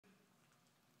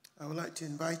I would like to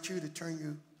invite you to turn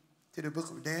you to the book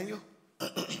of Daniel,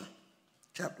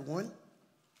 chapter 1.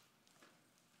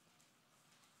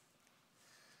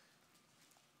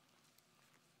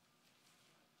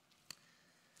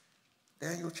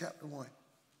 Daniel chapter 1.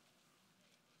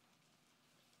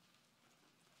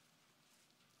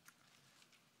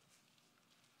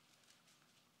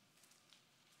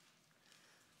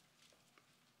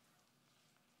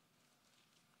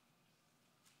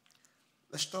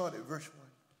 Let's start at verse 1.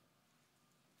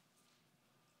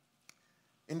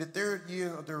 In the 3rd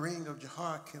year of the reign of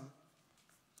Jehoiakim,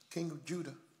 king of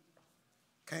Judah,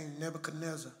 came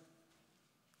Nebuchadnezzar,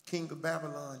 king of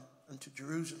Babylon, unto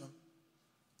Jerusalem,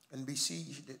 and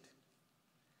besieged it.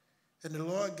 And the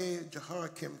Lord gave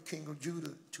Jehoiakim, king of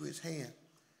Judah, to his hand,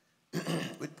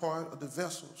 with part of the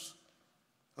vessels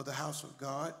of the house of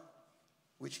God,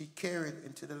 which he carried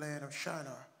into the land of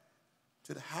Shinar,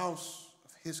 to the house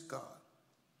of his God.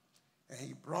 And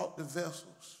he brought the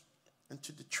vessels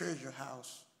into the treasure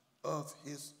house of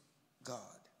his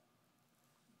God.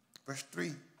 Verse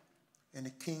 3, and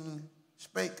the king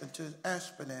spake unto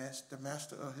Ashpenaz, the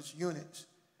master of his eunuchs,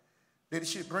 that he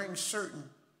should bring certain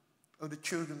of the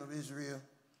children of Israel,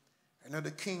 and of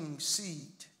the king's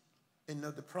seed, and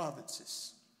of the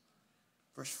provinces.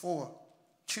 Verse 4,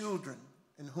 children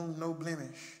in whom no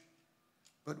blemish,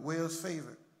 but well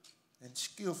favored, and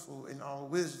skillful in all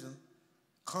wisdom,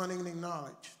 cunning in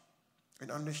knowledge, and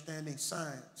understanding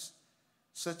science,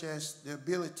 such as the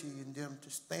ability in them to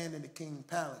stand in the king's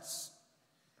palace,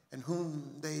 and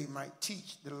whom they might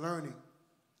teach the learning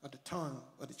of the tongue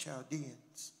of the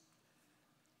Chaldeans.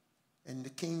 And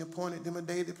the king appointed them a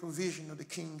daily provision of the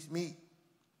king's meat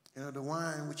and of the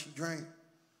wine which he drank,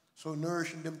 so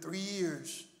nourishing them 3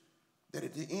 years, that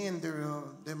at the end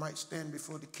thereof they might stand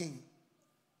before the king.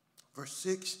 Verse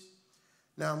 6,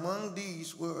 now among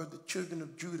these were the children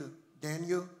of Judah,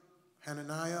 Daniel,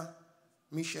 Hananiah,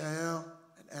 Mishael,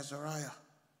 and Azariah,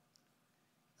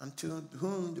 unto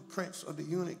whom the prince of the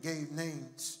eunuch gave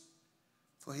names.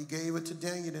 For he gave unto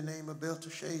Daniel the name of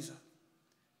Belteshazzar,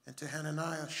 and to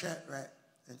Hananiah Shadrach,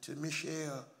 and to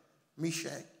Mishael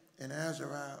Meshach, and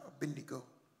Azariah Abednego.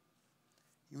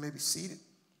 You may be seated.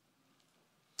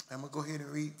 I'm going to go ahead and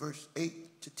read verse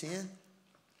 8 to 10.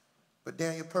 But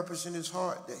Daniel purposed in his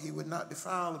heart that he would not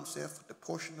defile himself with the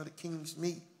portion of the king's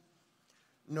meat,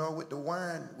 nor with the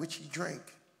wine which he drank.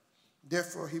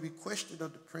 Therefore he requested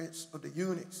of the prince of the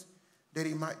eunuchs that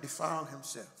he might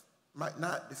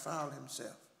not defile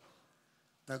himself.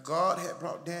 Now God had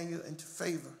brought Daniel into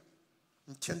favor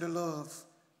and tender love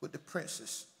with the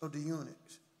princes of the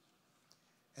eunuchs.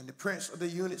 And the prince of the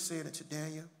eunuchs said unto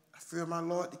Daniel, I fear my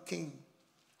lord the king,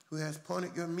 who has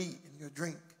appointed your meat and your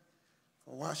drink.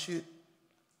 For why should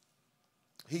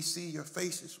he see your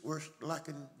faces worse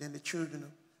likened than the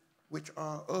children which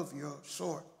are of your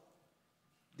sort?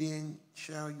 Then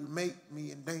shall you make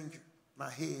me endanger my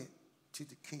head to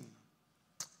the king.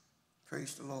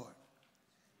 Praise the Lord.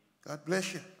 God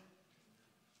bless you.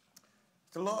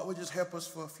 The Lord will just help us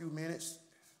for a few minutes.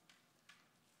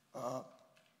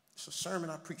 It's a sermon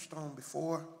I preached on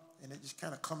before, and it just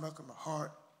kind of come back in my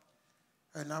heart.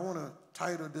 And I want to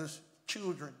title this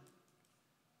Children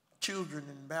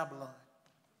in Babylon.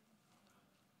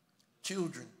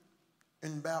 Children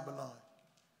in Babylon.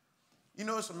 You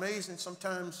know, it's amazing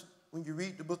sometimes when you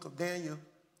read the book of Daniel,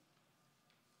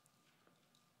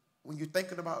 when you're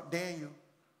thinking about Daniel,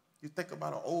 you think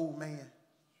about an old man.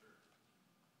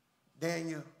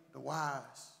 Daniel, the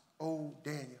wise, old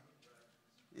Daniel.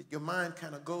 Your mind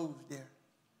kind of goes there.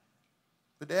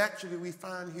 But actually we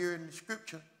find here in the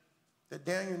scripture that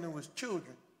Daniel knew his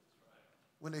children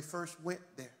when they first went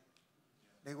there.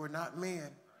 They were not men,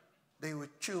 they were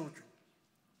children.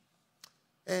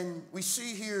 And we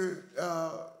see here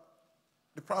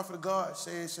the prophet of God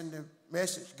says in the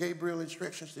message, Gabriel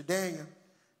instructions to Daniel,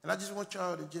 and I just want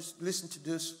y'all to just listen to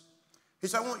this. He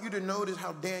said, I want you to notice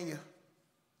how Daniel,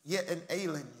 yet an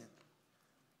alien,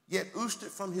 yet ousted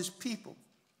from his people,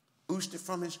 ousted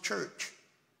from his church,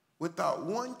 without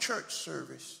one church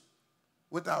service,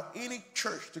 without any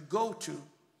church to go to,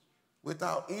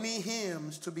 without any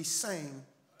hymns to be sang,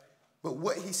 but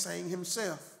what he sang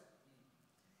himself.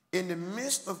 In the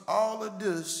midst of all of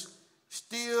this,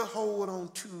 still hold on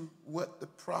to what the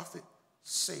prophet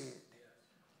said.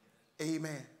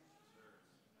 Amen.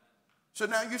 So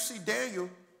now you see Daniel,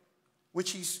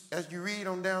 which he's, as you read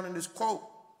on down in this quote,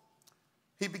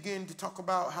 he began to talk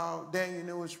about how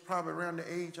Daniel was probably around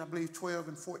the age, I believe, 12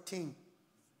 and 14.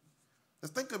 Now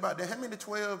think about that. How many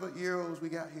 12-year-olds we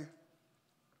got here?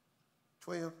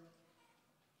 12,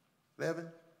 11,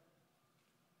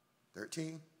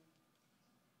 13,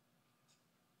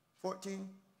 14,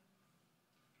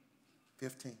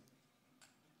 15,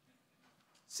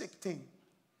 16,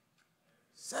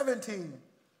 17,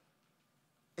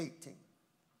 18.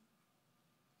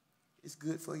 It's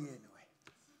good for you anyway.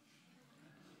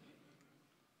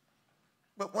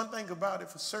 But one thing about it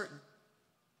for certain,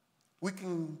 we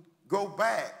can go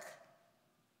back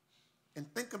and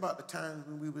think about the times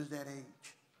when we was that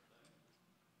age.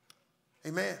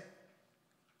 Amen.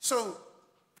 So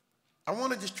I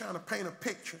want to just try to paint a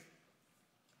picture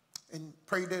and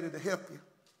pray that it'll help you.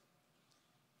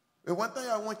 But one thing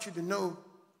I want you to know,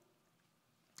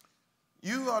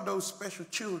 you are those special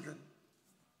children.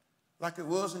 Like it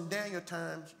was in Daniel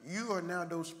times, you are now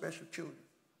those special children.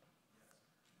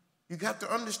 You have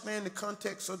to understand the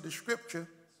context of the scripture.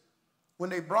 When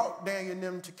they brought Daniel and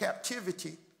them to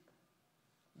captivity,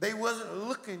 they wasn't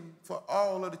looking for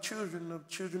all of the children of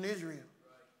Israel.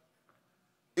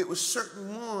 It was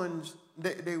certain ones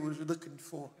that they was looking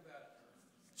for.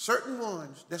 Certain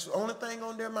ones, that's the only thing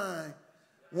on their mind.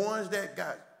 Ones that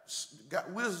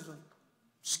got wisdom,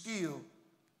 skill,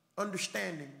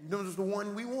 understanding. Those are the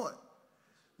one we want.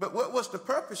 But what was the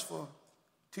purpose for?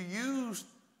 To use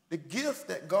the gift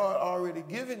that God already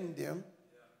given them,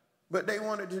 but they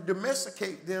wanted to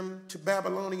domesticate them to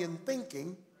Babylonian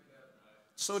thinking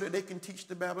so that they can teach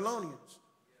the Babylonians.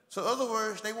 So in other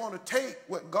words, they want to take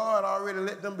what God already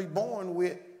let them be born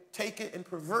with, take it and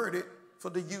pervert it for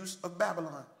the use of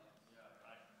Babylon.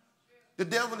 The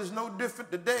devil is no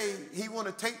different today. He want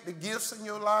to take the gifts in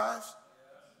your lives.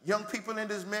 Young people in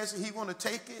this message, he want to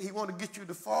take it. He want to get you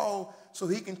to fall so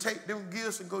he can take them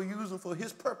gifts and go use them for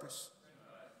his purpose.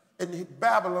 And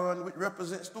Babylon, which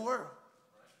represents the world.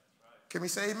 Can we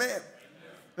say amen? Amen?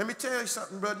 Let me tell you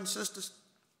something, brothers and sisters.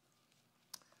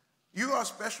 You are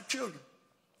special children.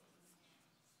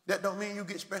 That don't mean you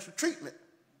get special treatment.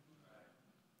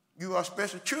 You are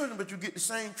special children, but you get the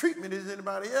same treatment as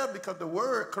anybody else because the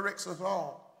word corrects us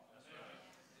all.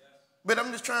 But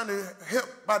I'm just trying to help,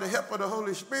 by the help of the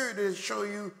Holy Spirit, to show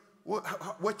you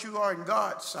what you are in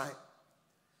God's sight.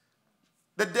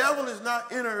 The devil is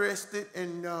not interested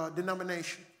in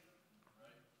denomination.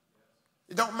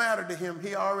 It don't matter to him.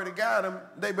 He already got them.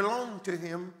 They belong to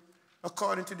him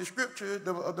according to the scripture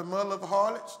of the mother of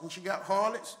harlots, and she got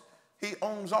harlots. He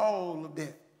owns all of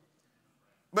that.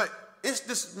 But it's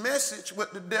this message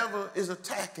what the devil is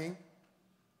attacking.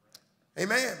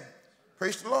 Amen.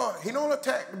 Praise the Lord. He don't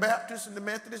attack the Baptists and the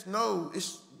Methodists. No,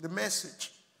 it's the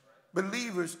message.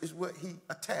 Believers is what he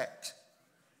attacks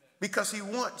because he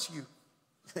wants you.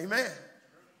 Amen.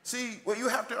 See, what you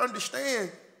have to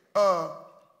understand,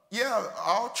 yeah,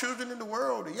 all children in the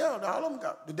world, yeah, all of them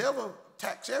got, the devil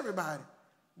attacks everybody.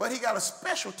 But he got a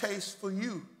special taste for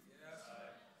you.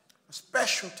 A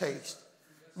special taste.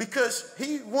 Because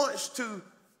he wants to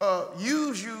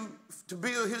use you to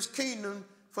build his kingdom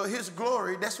for his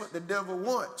glory. That's what the devil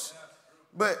wants.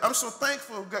 But I'm so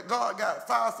thankful that God got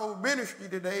fivefold ministry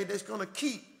today that's going to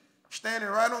keep standing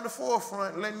right on the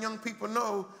forefront, letting young people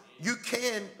know you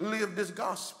can live this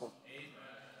gospel.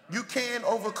 You can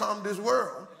overcome this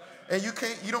world. And you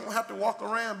don't have to walk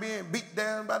around being beat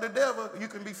down by the devil. You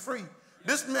can be free.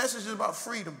 This message is about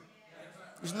freedom.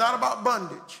 It's not about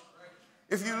bondage.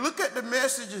 If you look at the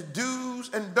messages,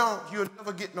 do's and don'ts, you'll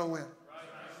never get nowhere.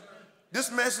 This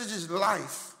message is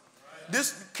life.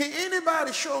 Can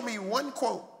anybody show me one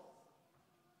quote,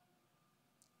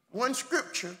 one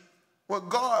scripture where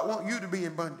God wants you to be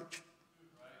in bondage?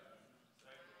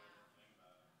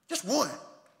 Just one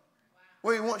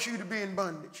where he wants you to be in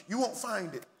bondage. You won't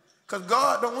find it because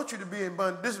God don't want you to be in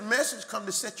bondage. This message comes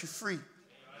to set you free.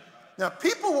 Now,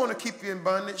 people want to keep you in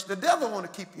bondage. The devil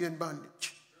want to keep you in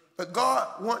bondage. But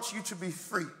God wants you to be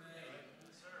free.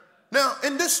 Now,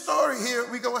 in this story here,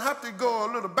 we're going to have to go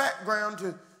a little background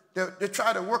to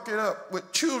try to work it up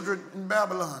with children in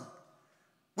Babylon.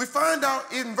 We find out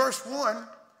in verse 1,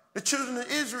 the children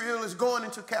of Israel is going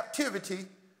into captivity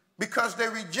because they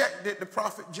rejected the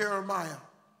prophet Jeremiah.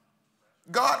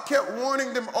 God kept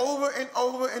warning them over and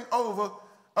over and over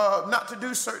not to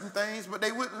do certain things, but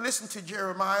they wouldn't listen to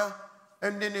Jeremiah.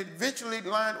 And then eventually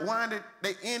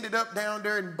they ended up down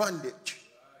there in bondage.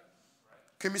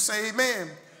 Can we say amen?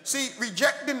 See,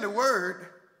 rejecting the word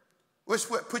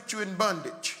was what put you in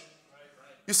bondage.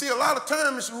 You see, a lot of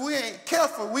times if we ain't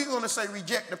careful, we're going to say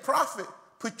reject the prophet,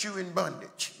 put you in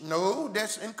bondage. No,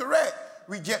 that's incorrect.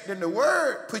 Rejecting the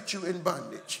word put you in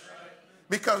bondage.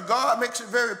 Because God makes it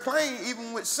very plain,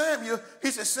 even with Samuel. He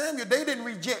said, Samuel, they didn't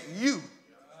reject you.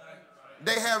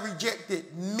 They have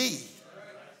rejected me.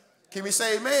 Can we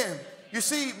say amen? You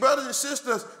see, brothers and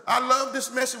sisters, I love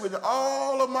this message with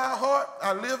all of my heart.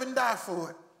 I live and die for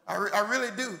it. I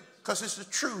really do, because it's the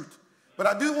truth. But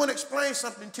I do want to explain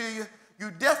something to you. you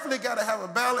definitely got to have a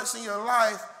balance in your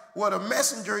life what a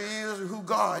messenger is and who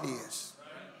God is.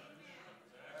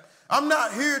 I'm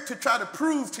not here to try to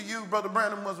prove to you Brother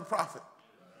Branham was a prophet.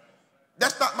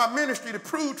 That's not my ministry to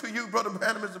prove to you Brother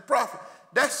Branham is a prophet.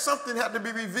 That's something that had to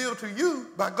be revealed to you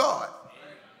by God.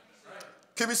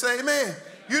 Can we say amen?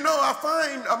 You know, I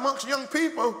find amongst young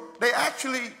people, they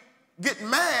actually get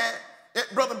mad at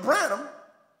Brother Branham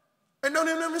and don't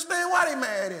even understand why they're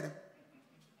mad at him.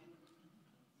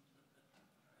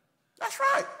 That's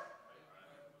right.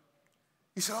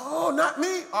 You say, oh, not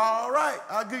me. All right,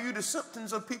 I'll give you the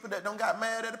symptoms of people that don't got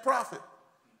mad at the prophet.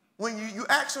 When you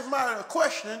ask somebody a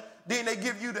question, then they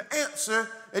give you the answer,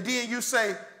 and then you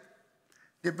say,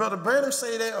 did Brother Branham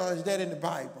say that, or is that in the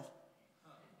Bible?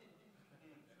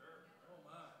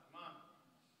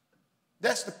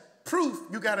 That's the proof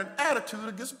you got an attitude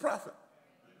against a prophet.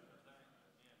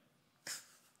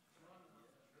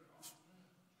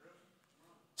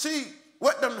 See,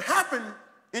 what done happen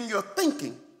in your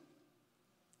thinking,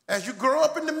 as you grow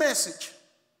up in the message,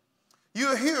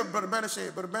 you'll hear Brother Branham say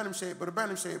it, Brother Branham say it, Brother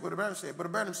Branham say it, Brother Branham say it, Brother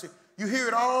Branham say it. You hear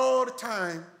it all the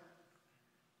time.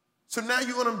 So now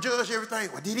you want to judge everything.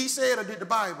 Well, did he say it or did the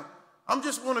Bible? I'm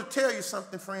just want to tell you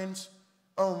something, friends.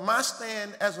 On my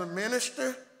stand as a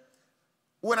minister,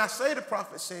 when I say the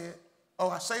prophet said,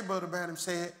 or I say Brother Branham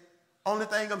said, only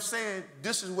thing I'm saying,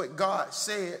 this is what God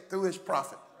said through his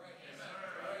prophet.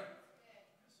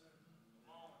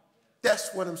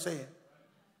 That's what I'm saying.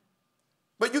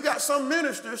 But you got some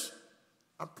ministers,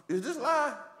 is this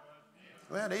lie?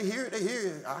 Well, they hear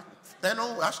it. I stand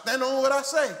on what I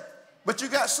say. But you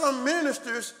got some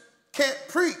ministers can't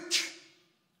preach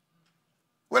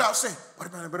without saying,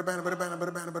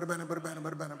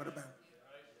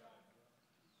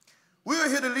 we're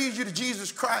here to lead you to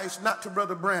Jesus Christ, not to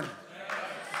Brother Branham.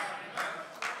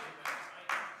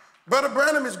 Brother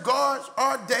Branham is God's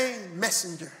ordained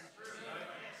messenger.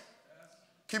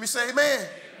 Can we say amen?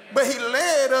 But he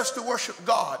led us to worship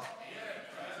God.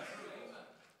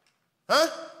 Huh?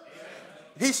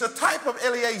 He's a type of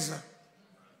Eliezer.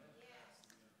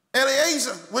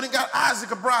 Eliezer went and got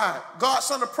Isaac a bride. God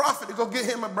sent a prophet to go get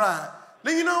him a bride.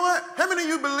 Then you know what? How many of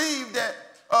you believe that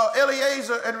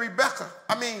Isaac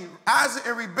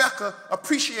and Rebekah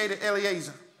appreciated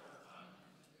Eliezer?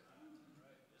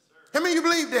 How many of you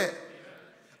believe that?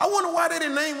 I wonder why they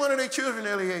didn't name one of their children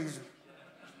Eliezer.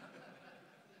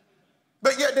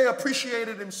 But yet they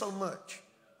appreciated him so much.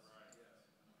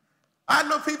 I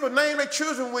know people name their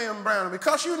children William Branham.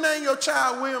 Because you name your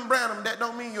child William Branham, that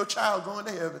don't mean your child going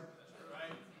to heaven.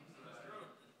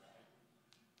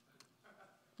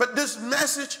 But this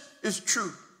message is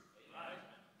true.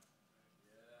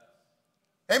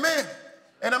 Amen.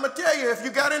 And I'm going to tell you, if you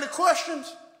got any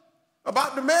questions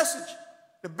about the message,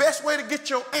 the best way to get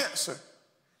your answer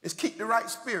is keep the right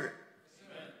spirit.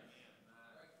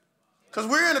 Because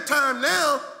we're in a time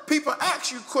now, people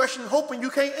ask you questions hoping you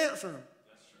can't answer them.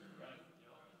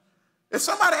 If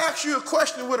somebody asks you a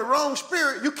question with a wrong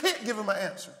spirit, you can't give them an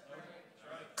answer.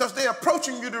 Because they're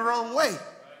approaching you the wrong way.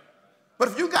 But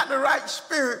if you got the right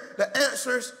spirit, the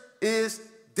answer is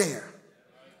there.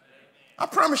 I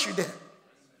promise you that.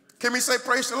 Can we say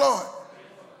praise the Lord?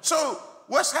 So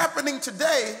what's happening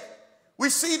today, we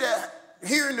see that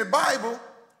here in the Bible.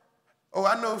 Oh,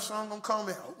 I know some going to call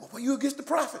me. Oh, well, you against the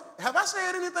prophet. Have I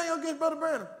said anything against Brother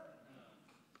Branham?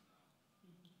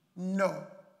 No.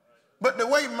 But the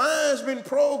way mine's been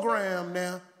programmed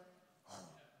now,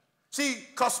 see,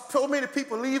 because so many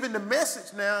people leaving the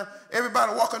message now,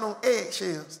 everybody walking on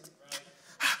eggshells.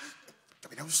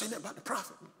 Don't say nothing about the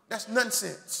prophet. That's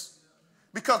nonsense.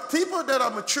 Because people that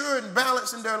are mature and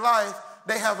balanced in their life,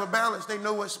 they have a balance. They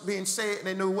know what's being said, and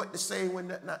they know what to say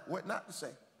and what not to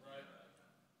say.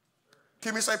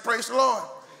 Can we say praise the Lord?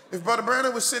 If Brother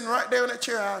Branham was sitting right there in that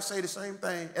chair, I'd say the same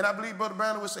thing. And I believe Brother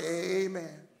Branham would say amen.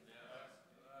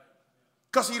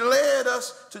 Because he led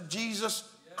us to Jesus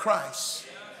Christ.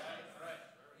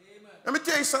 Let me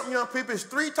tell you something, young people. There's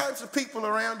three types of people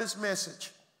around this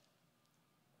message.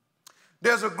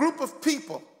 There's a group of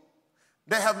people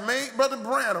that have made Brother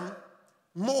Branham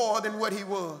more than what he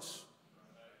was.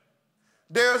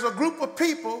 There's a group of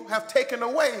people have taken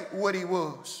away what he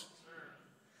was.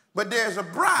 But there's a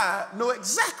bride know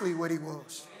exactly what he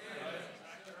was.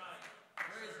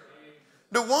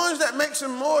 The ones that makes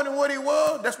him more than what he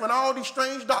was, that's when all these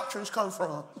strange doctrines come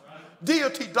from.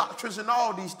 Deity doctrines and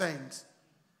all these things.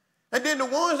 And then the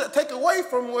ones that take away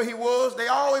from what he was, they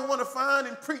always want to find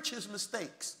and preach his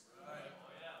mistakes,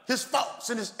 his faults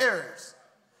and his errors.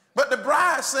 But the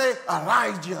bride say,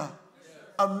 Elijah,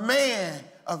 a man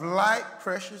of like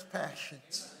precious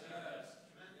passions.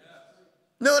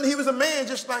 Knowing he was a man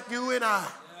just like you and I.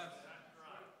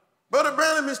 Brother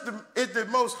Branham is the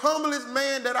most humblest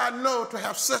man that I know to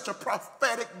have such a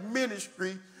prophetic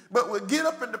ministry, but will get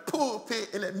up in the pulpit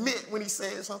and admit when he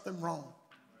said something wrong.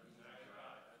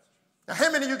 Now, how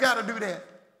many of you got to do that?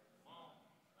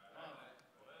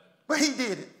 But he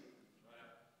did it.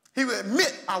 He would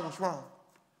admit I was wrong.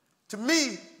 To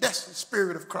me, that's the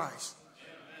spirit of Christ.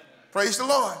 Praise the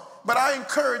Lord. But I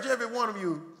encourage every one of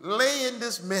you, lay in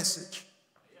this message.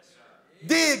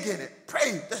 Dig in it.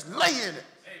 Pray. Just lay in it.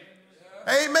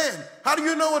 Amen. How do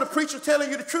you know when a preacher telling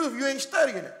you the truth? You ain't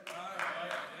studying it.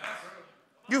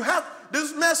 You have,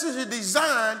 this message is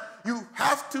designed, you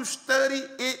have to study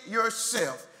it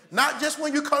yourself. Not just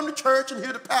when you come to church and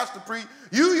hear the pastor preach.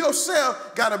 You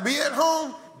yourself got to be at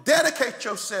home, dedicate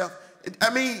yourself,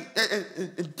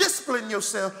 and discipline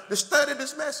yourself to study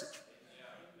this message.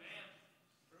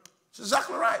 That's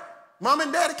exactly right. Mom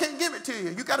and daddy can't give it to you.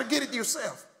 You got to get it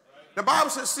yourself. The Bible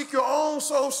says, seek your own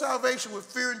soul salvation with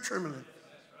fear and trembling.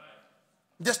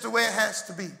 Just the way it has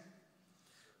to be.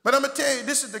 But I'm going to tell you,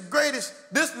 this is the greatest.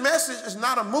 This message is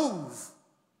not a move.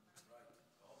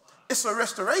 It's a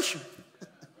restoration.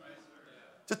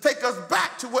 To take us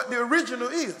back to what the original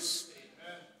is.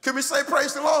 Can we say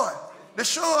praise the Lord? To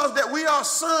show us that we are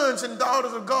sons and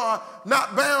daughters of God,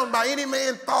 not bound by any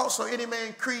man's thoughts or any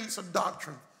man's creeds or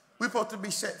doctrine. We're supposed to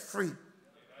be set free.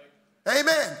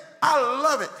 Amen. I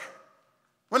love it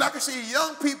when I can see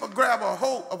young people grab a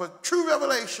hold of a true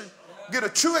revelation, get a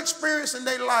true experience in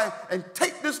their life, and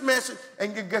take this message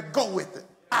and go with it.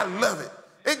 I love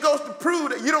it. It goes to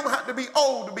prove that you don't have to be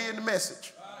old to be in the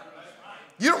message.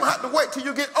 You don't have to wait till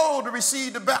you get old to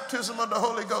receive the baptism of the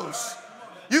Holy Ghost.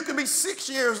 You can be 6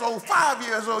 years old, 5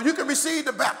 years old. You can receive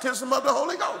the baptism of the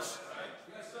Holy Ghost.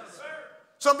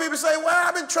 Some people say, well,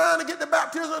 I've been trying to get the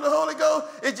baptism of the Holy Ghost.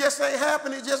 It just ain't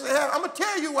happening. It just ain't happening. I'm going to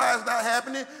tell you why it's not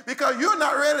happening. Because you're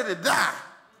not ready to die.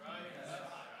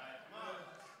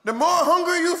 The more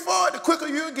hungry you for it, the quicker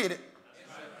you'll get it.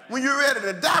 When you're ready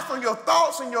to die from your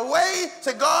thoughts and your ways,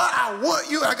 say, God, I want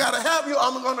you. I got to have you.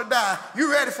 I'm going to die. You're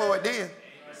ready for it then.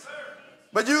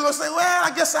 But you're going to say, well,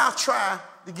 I guess I'll try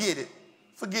to get it.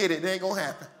 Forget it. It ain't going to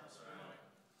happen.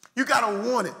 You got to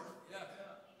want it.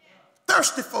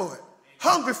 Thirsty for it.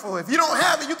 Hungry for it. If you don't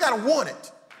have it, you got to want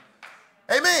it.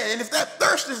 Amen. And if that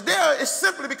thirst is there, it's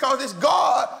simply because it's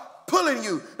God pulling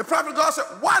you. The prophet of God said,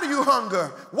 why do you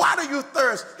hunger? Why do you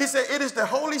thirst? He said, it is the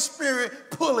Holy Spirit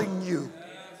pulling you.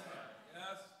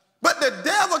 But the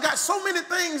devil got so many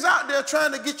things out there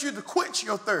trying to get you to quench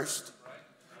your thirst.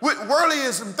 With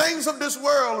worldlyism, things of this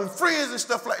world and friends and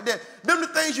stuff like that. Them are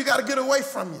the things you got to get away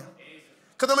from you.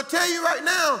 Because I'm going to tell you right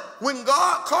now, when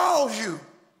God calls you,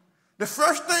 the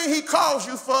first thing he calls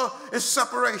you for is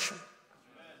separation.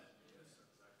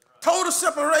 Total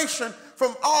separation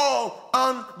from all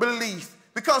unbelief.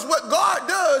 Because what God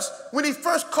does when he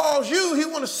first calls you, he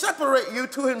wants to separate you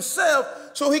to himself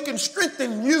so he can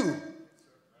strengthen you.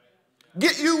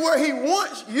 Get you where he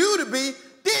wants you to be,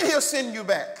 then he'll send you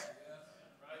back.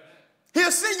 He'll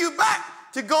send you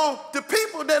back to go to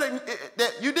people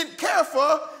that you didn't care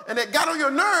for and that got on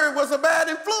your nerve, was a bad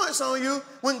influence on you.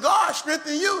 When God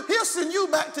strengthens you, he'll send you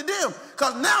back to them.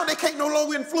 Because now they can't no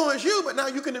longer influence you, but now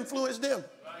you can influence them.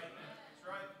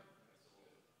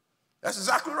 That's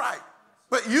exactly right.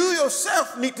 But you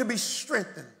yourself need to be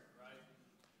strengthened.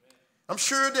 I'm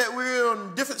sure that we're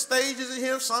on different stages in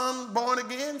here. Some born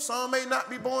again, some may not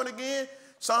be born again.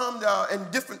 Some in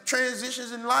different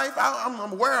transitions in life.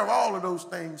 I'm aware of all of those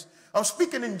things. I'm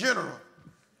speaking in general.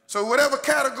 So whatever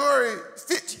category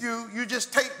fits you, you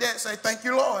just take that and say, thank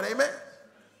you, Lord. Amen.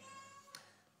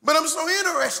 But I'm so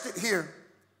interested here.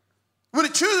 When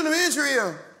the children of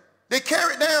Israel, they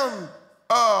carried down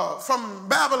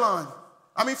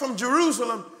from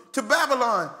Jerusalem to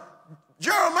Babylon.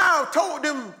 Jeremiah told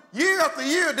them year after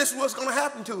year this is what's going to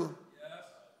happen to them.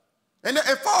 And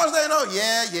as far as they know,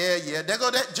 yeah. There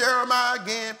go that Jeremiah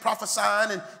again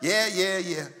prophesying and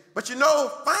yeah. But you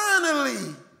know,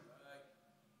 finally,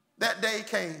 that day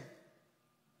came.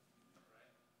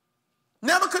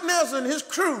 Nebuchadnezzar and his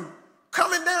crew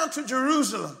coming down to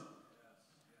Jerusalem,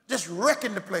 just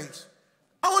wrecking the place.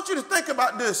 I want you to think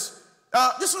about this.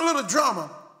 Just a little drama.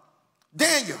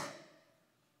 Daniel,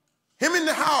 him in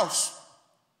the house,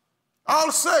 all of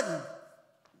a sudden,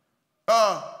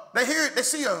 they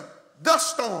see a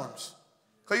dust storms.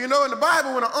 Because you know in the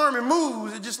Bible when an army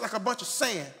moves, it's just like a bunch of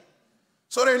sand.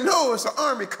 So they know it's an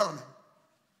army coming.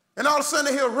 And all of a sudden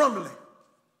they hear rumbling.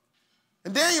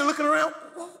 And Daniel looking around,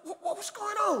 what's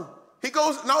going on? He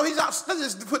goes, no, he's out, let's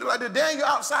just put it like this. Daniel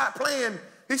outside playing,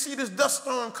 he see this dust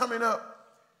storm coming up.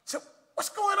 He said, what's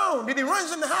going on? Then he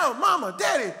runs in the house, Mama,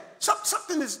 Daddy,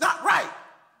 something is not right.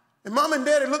 And Mama and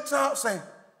Daddy looks out and say,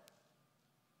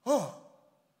 Oh,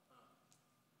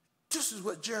 this is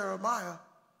what Jeremiah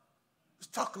was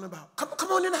talking about.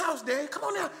 Come on in the house, Dad. Come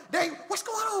on now. Dad, what's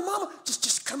going on, Mama?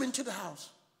 Just come into the house.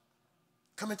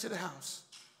 Come into the house.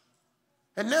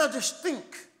 And now just think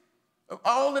of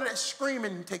all of that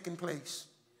screaming taking place.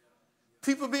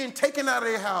 People being taken out of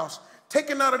their house,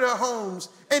 taken out of their homes,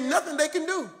 and nothing they can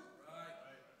do.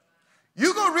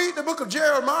 You go read the book of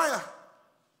Jeremiah.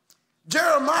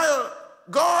 Jeremiah,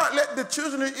 God let the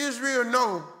children of Israel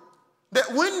know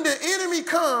that when the enemy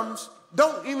comes,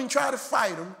 don't even try to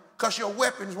fight him because your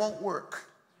weapons won't work.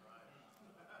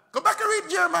 Go back and read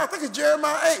Jeremiah. I think it's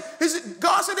Jeremiah 8. He said,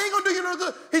 God said, they ain't going to do you no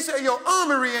good. He said, your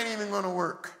armory ain't even going to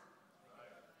work.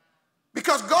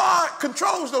 Because God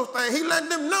controls those things. He let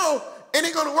them know it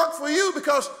ain't going to work for you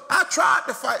because I tried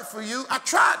to fight for you. I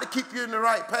tried to keep you in the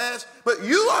right path. But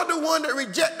you are the one that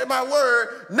rejected my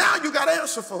word. Now you got to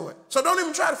answer for it. So don't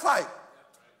even try to fight.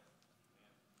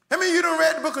 How many of you done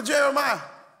read the book of Jeremiah?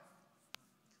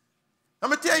 I'm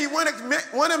going to tell you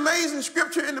one amazing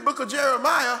scripture in the book of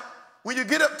Jeremiah. When you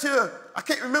get up to, I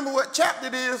can't remember what chapter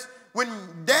it is, when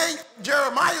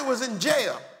Jeremiah was in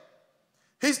jail,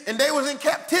 and they was in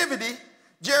captivity,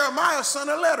 Jeremiah sent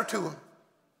a letter to him.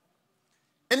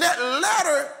 And that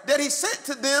letter that he sent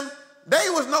to them, they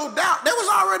was no doubt, they was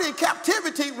already in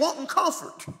captivity wanting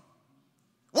comfort,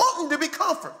 wanting to be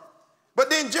comforted.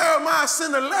 But then Jeremiah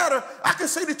sent a letter. I can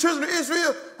see the children of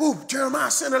Israel, ooh,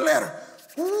 Jeremiah sent a letter.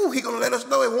 Ooh, he's going to let us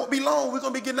know it won't be long. We're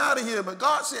going to be getting out of here. But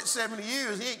God said 70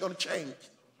 years, he ain't going to change.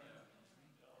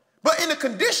 But in the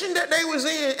condition that they was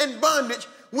in bondage,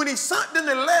 when he sent them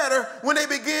the letter, when they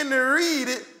began to read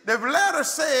it, the letter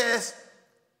says,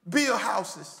 build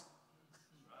houses,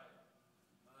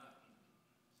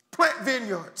 plant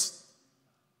vineyards,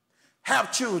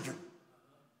 have children.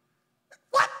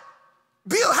 What?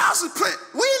 Build houses, plant.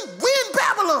 We in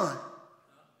Babylon.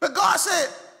 But God said,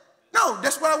 no,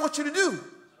 that's what I want you to do.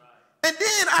 And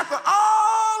then after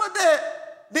all of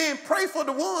that, then pray for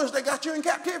the ones that got you in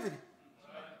captivity.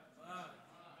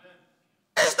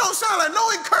 It don't sound like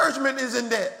no encouragement is in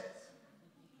that.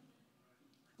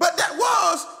 But that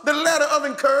was the letter of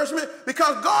encouragement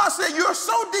because God said you're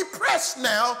so depressed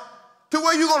now to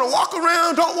where you're going to walk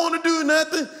around, don't want to do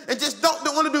nothing, and just don't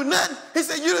want to do nothing. He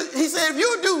said if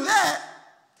you do that,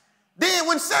 then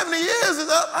when 70 years is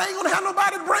up, I ain't going to have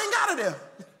nobody to bring out of there.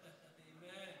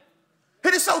 He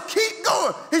said, so keep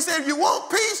going. He said, if you want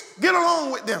peace, get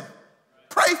along with them.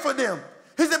 Pray for them.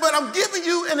 He said, but I'm giving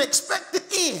you an expected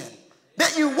end.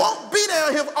 That you won't be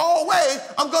down here always.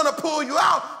 I'm going to pull you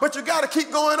out, but you got to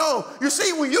keep going on. You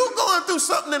see, when you're going through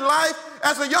something in life,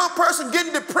 as a young person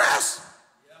getting depressed,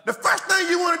 the first thing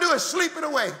you want to do is sleep it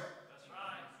away.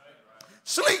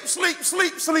 Sleep, sleep,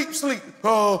 sleep, sleep, sleep.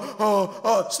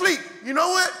 Sleep. You know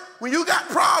what? When you got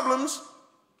problems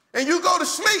and you go to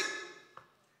sleep,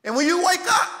 and when you wake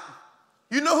up,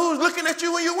 you know who's looking at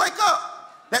you when you wake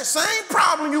up? That same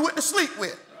problem you went to sleep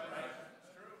with.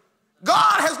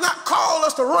 God has not called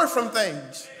us to run from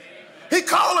things. He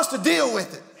called us to deal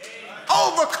with it.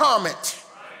 Overcome it.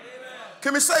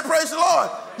 Can we say praise the Lord?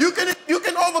 You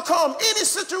can overcome any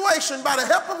situation by the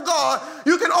help of God.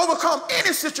 You can overcome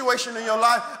any situation in your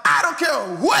life. I don't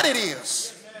care what it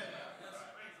is.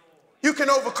 You can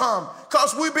overcome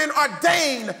because we've been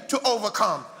ordained to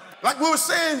overcome. Like we were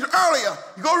saying earlier,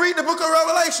 you go read the book of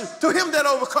Revelation, to him that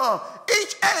overcome.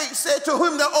 Each age said to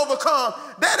him that overcome.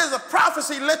 That is a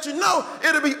prophecy to let you know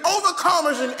it'll be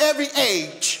overcomers in every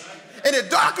age. And as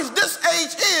dark as this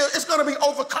age is, it's going to be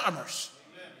overcomers.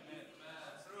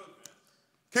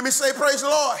 Can we say praise the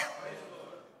Lord?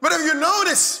 But if you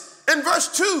notice in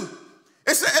verse 2,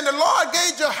 it said, and the Lord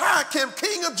gave Jehoiakim,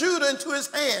 king of Judah, into his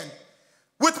hand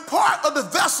with part of the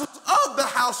vessels of the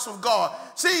house of God.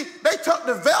 See, they took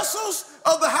the vessels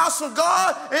of the house of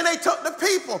God and they took the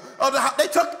people of the house. They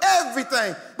took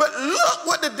everything. But look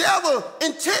what the devil's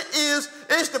intent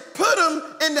is to put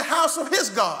them in the house of his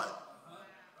God.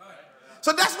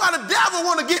 So that's why the devil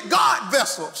want to get God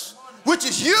vessels, which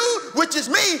is you, which is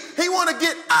me. He want to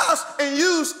get us and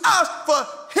use us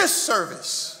for his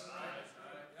service.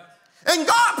 And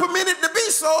God permitted it to be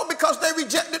so because they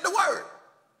rejected the word.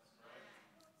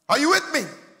 Are you with me?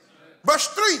 Verse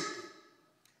 3.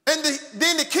 And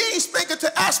then the king spake unto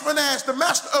Ashpenaz, the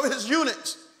master of his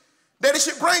eunuchs, that he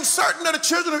should bring certain of the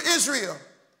children of Israel,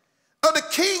 of the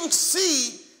king's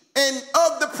seed and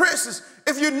of the princes.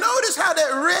 If you notice how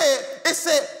that read, it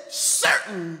said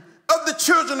certain of the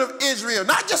children of Israel.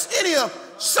 Not just any of them,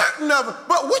 certain of them.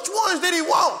 But which ones did he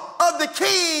want? Of the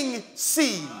king's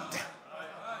seed.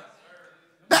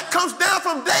 That comes down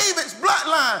from David's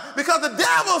bloodline because the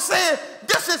devil said,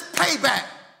 this is payback.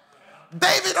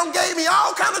 David done gave me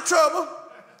all kind of trouble.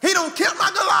 He done killed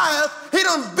my Goliath. He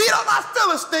done beat up my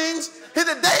Philistines. He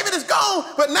said, David is gone,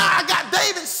 but now I got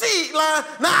David's seed line.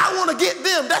 Now I want to get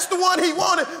them. That's the one he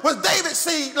wanted, was David's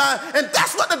seed line. And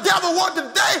that's what the devil wants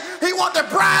today. He wants the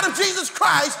bride of Jesus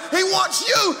Christ. He wants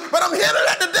you. But I'm here to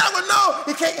let the devil know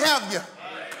he can't have you.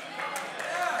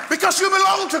 Because you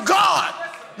belong to God,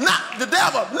 not the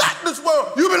devil, not this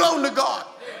world. You belong to God.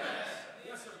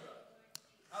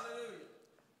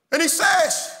 And he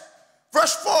says,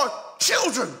 verse 4,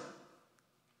 children,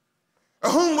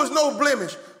 of whom was no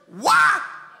blemish. Why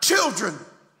children?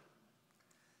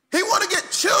 He want to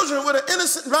get children with an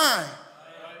innocent mind,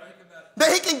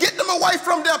 that he can get them away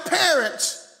from their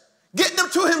parents, get them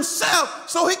to himself,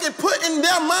 so he can put in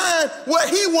their mind what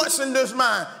he wants in their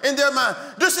mind.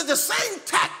 This is the same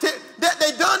tactic that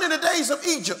they done in the days of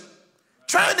Egypt,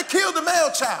 trying to kill the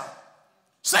male child.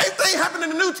 Same thing happened in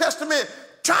the New Testament,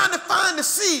 trying to find the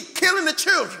seed, killing the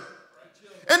children.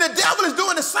 And the devil is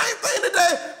doing the same thing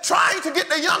today, trying to get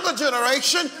the younger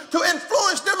generation to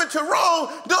influence them into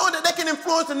wrong, knowing that they can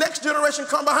influence the next generation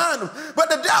come behind them. But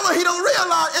the devil, he don't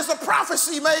realize it's a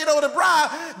prophecy made over the bride.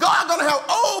 God's going to have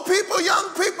old people, young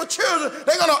people, children.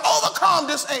 They're going to overcome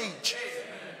this age.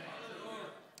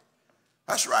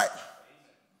 That's right.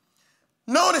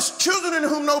 Notice, children in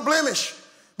whom no blemish,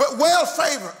 but well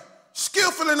favored,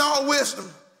 skillful in all wisdom,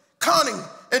 cunning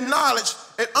in knowledge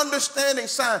and understanding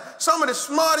sign. Some of the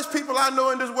smartest people I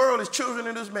know in this world is children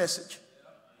in this message.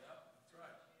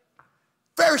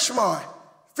 Very smart,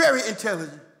 very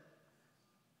intelligent.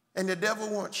 And the devil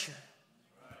wants you.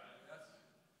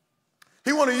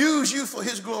 He wants to use you for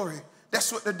his glory.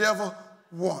 That's what the devil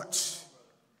wants.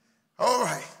 All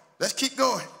right, let's keep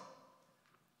going.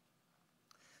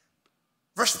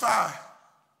 Verse 5.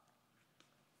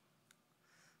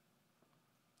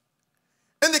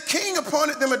 And the king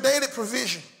appointed them a daily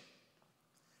provision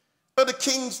of the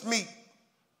king's meat,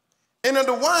 and of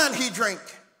the wine he drank.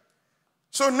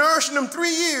 So nourishing them 3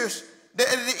 years, that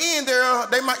at the end thereof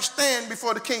they might stand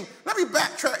before the king. Let me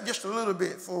backtrack just a little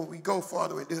bit before we go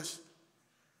farther with this.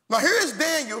 Now here is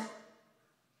Daniel.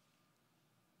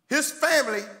 His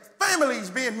family is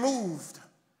being moved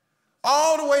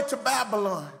all the way to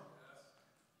Babylon.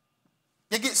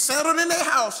 They get settled in their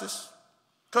houses.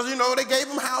 Because, you know, they gave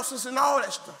them houses and all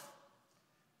that stuff.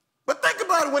 But think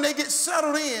about it, when they get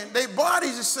settled in, their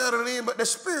bodies are settled in, but their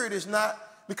spirit is not,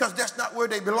 because that's not where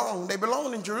they belong. They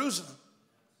belong in Jerusalem.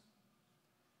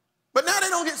 But now they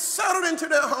don't get settled into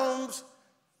their homes.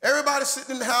 Everybody's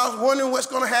sitting in the house wondering what's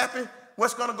going to happen,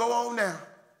 what's going to go on now.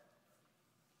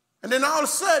 And then all of a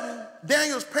sudden,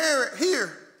 Daniel's parent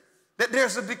hear that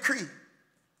there's a decree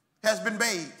has been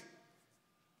made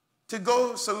to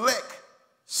go select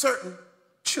certain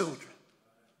children.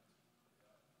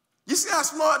 You see how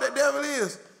smart that devil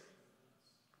is?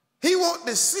 He wants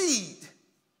the seed,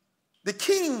 the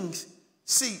king's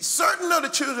seed, certain of the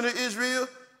children of Israel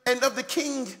and of the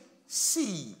king's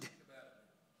seed.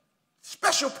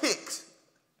 Special picks.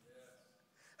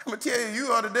 I'm going to tell you,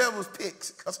 you are the devil's picks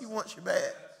because he wants you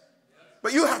bad.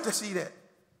 But you have to see that.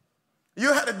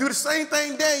 You have to do the same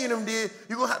thing Daniel and them did.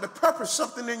 You're going to have to purpose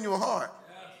something in your heart.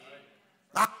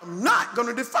 I'm not going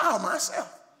to defile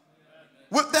myself.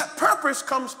 With that purpose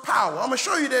comes power. I'm going to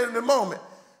show you that in a moment.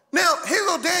 Now, here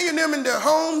go Daniel and them in their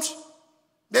homes.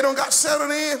 They don't got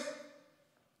settled in.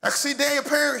 I can see Daniel's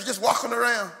parents just walking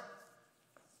around.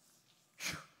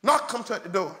 Knock comes at the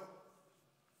door.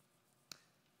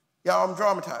 Y'all, I'm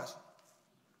dramatizing.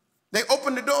 They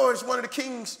open the door. It's one of the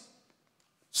king's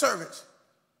servants.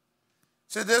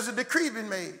 Says there's a decree been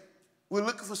made. We're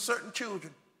looking for certain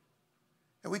children.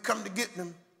 And we come to get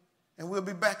them, and we'll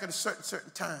be back at a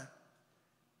certain time.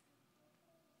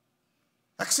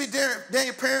 I can see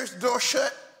Daniel's parents, the door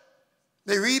shut.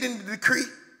 They reading the decree,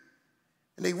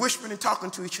 and they whispering and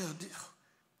talking to each other.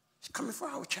 It's coming for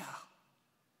our child.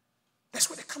 That's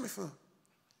what they're coming for.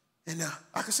 And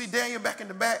I can see Daniel back in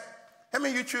the back. How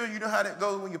many of you children, you know how that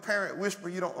goes when your parent whisper,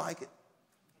 you don't like it?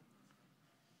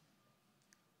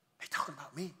 They talking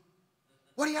about me.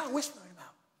 What are y'all whispering about?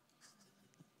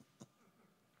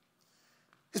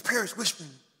 His parents whispering.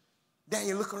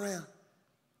 Daniel look around.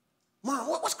 Mom,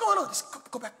 what's going on? Just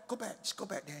go back. Just go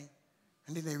back, Daniel.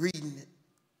 And then they're reading it.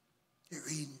 They're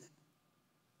reading it.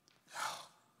 Oh,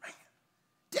 man.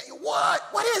 Daniel, what?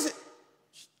 What is it?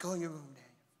 Just go in your room, Daniel.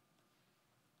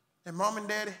 And mom and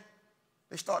daddy,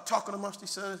 they start talking amongst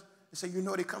themselves. They say, you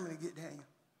know they're coming to get Daniel.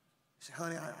 He said,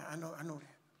 honey, I know that.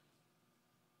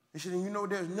 He said, and you know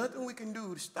there's nothing we can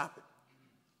do to stop it.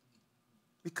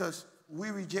 Because we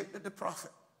rejected the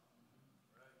prophet.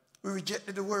 We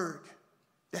rejected the word.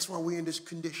 That's why we're in this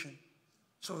condition.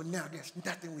 So now there's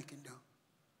nothing we can do.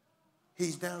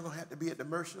 he's now going to have to be at the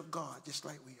mercy of God, just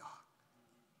like we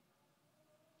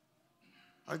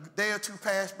are. A day or two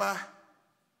passed by,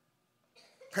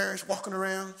 parents walking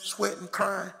around, sweating,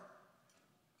 crying,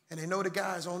 and they know the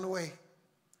guy's on the way.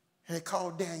 And they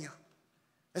called Daniel.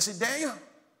 They said, Daniel?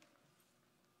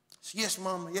 He said, yes,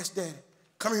 Mama. Yes, Daddy.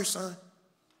 Come here, son.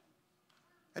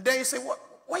 And Daniel said,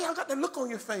 why y'all got that look on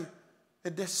your face?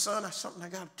 That this, son, that's something I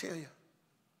got to tell you.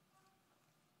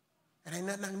 And ain't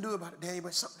nothing I can do about it, Daniel,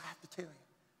 but something I have to tell you.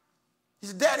 He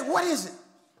said, Daddy, what is it?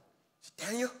 He said,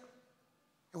 Daniel,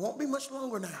 it won't be much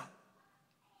longer now.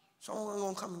 Someone's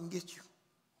going to come and get you.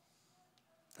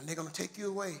 And they're going to take you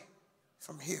away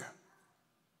from here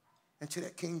into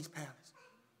that king's palace.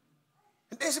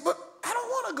 And they said, but I don't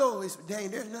want to go. He said,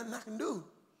 Daniel, there's nothing I can do.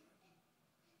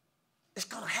 It's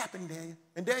going to happen, Daniel.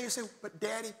 And Daniel said, but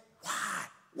Daddy, why?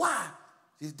 Why?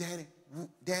 He said, Daddy,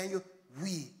 Daniel,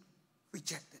 we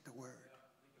rejected the word.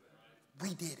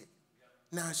 We did it.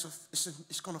 Now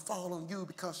it's going to fall on you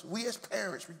because we as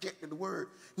parents rejected the word.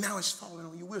 Now it's falling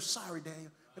on you. We're sorry,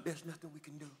 Daniel, but there's nothing we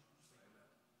can do.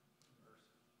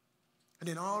 And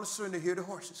then all of a sudden they hear the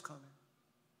horses coming.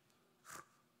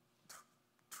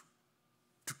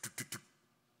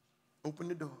 Open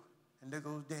the door, and there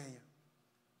goes Daniel.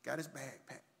 Got his bag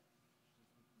packed.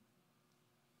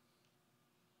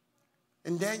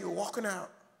 And Daniel walking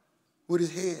out with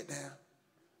his head down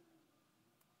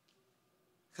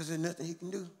because there's nothing he can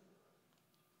do.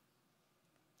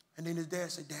 And then his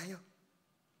dad said, Daniel,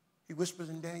 he whispers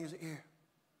in Daniel's ear. He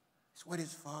said, what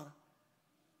is it, Father?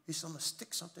 He said, I'm going to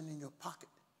stick something in your pocket,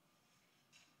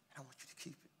 and I want you to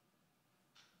keep it.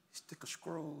 He stick a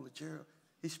scroll of Jeremiah.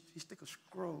 He stick a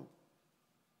scroll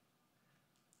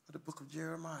of the book of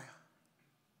Jeremiah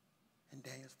in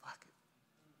Daniel's pocket.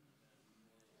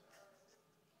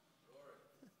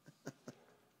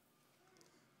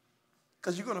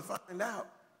 Because you're going to find out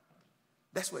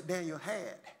that's what Daniel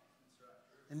had.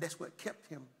 And that's what kept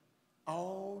him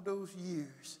all those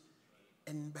years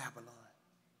in Babylon.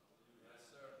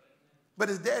 But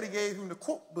his daddy gave him the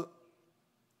quote book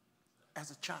as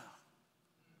a child.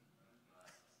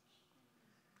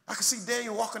 I can see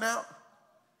Daniel walking out,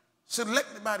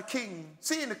 selected by the king.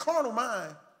 See, in the carnal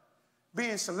mind,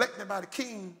 being selected by the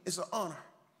king is an honor.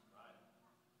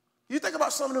 You think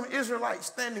about some of them Israelites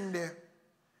standing there.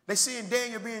 They seeing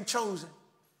Daniel being chosen.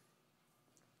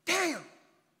 Daniel,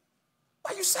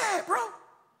 why you sad, bro?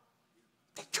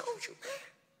 They chose you, man.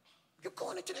 You're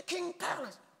going into the king's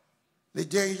palace. The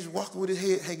Daniel just walking with his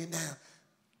head hanging down.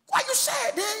 Why you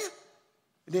sad, Daniel?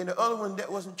 And then the other one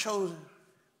that wasn't chosen,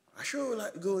 I sure would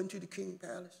like to go into the king's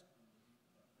palace.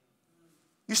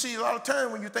 You see, a lot of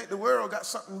times when you think the world got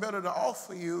something better to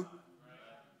offer you,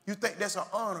 you think that's an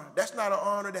honor. That's not an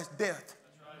honor, that's death.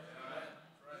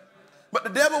 But the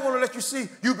devil want to let you see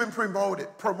you've been promoted.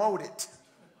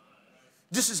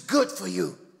 This is good for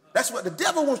you. That's what the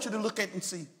devil wants you to look at and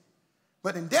see.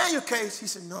 But in Daniel's case, he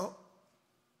said, no,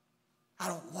 I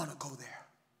don't want to go there.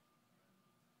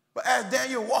 But as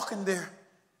Daniel walking there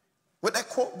with that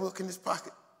quote book in his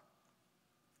pocket,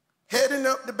 heading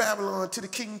up to Babylon to the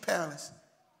king's palace,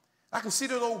 I can see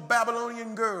those old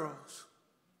Babylonian girls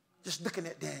just looking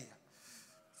at Daniel.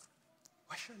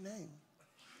 What's your name?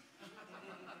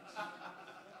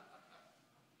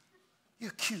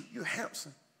 You're cute, you're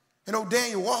handsome. And old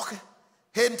Daniel walking,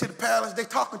 heading to the palace, they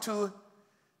talking to her.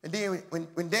 And then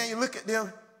when Daniel looked at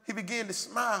them, he began to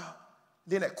smile.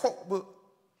 Then that quote book,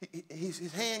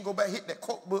 his hand go back, hit that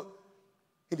quote book,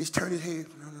 and just turned his head.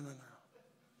 No.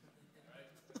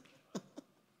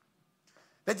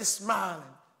 They're just smiling,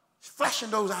 flashing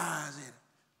those eyes at him.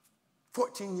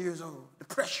 14 years old, the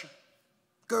pressure.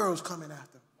 Girls coming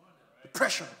after him. The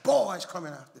pressure, boys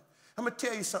coming after him. I'm going to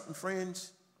tell you something,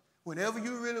 friends. Whenever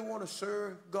you really want to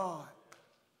serve God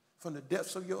from the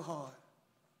depths of your heart,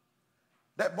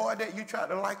 that boy that you tried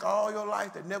to like all your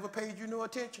life that never paid you no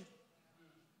attention,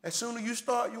 as soon as you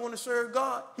want to serve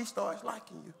God, he starts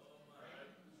liking you.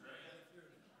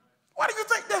 Why do you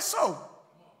think that's so?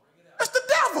 That's the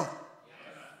devil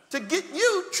to get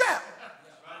you trapped.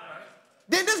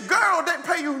 Then this girl didn't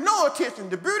pay you no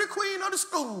attention, the beauty queen of the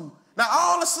school. Now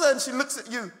all of a sudden she looks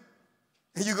at you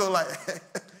and you go like,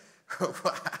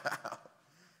 wow.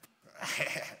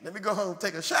 Let me go home and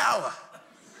take a shower.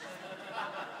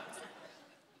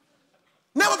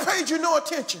 Never paid you no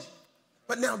attention,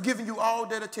 but now giving you all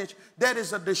that attention. That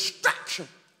is a distraction.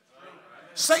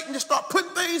 Satan just start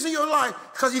putting things in your life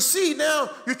because you see now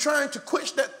you're trying to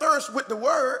quench that thirst with the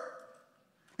word.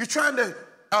 You're trying to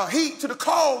heed to the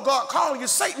call God calling you.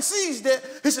 Satan sees that.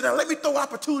 He said, now let me throw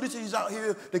opportunities out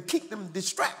here to keep them,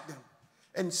 distract them.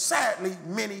 And sadly,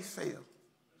 many fail.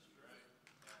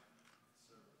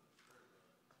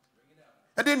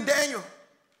 then Daniel,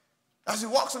 as he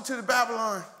walks into the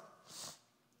Babylon,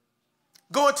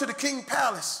 going to the king's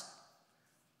palace,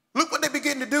 look what they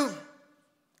begin to do.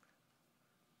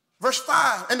 Verse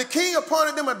 5, and the king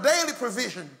appointed them a daily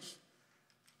provisions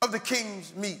of the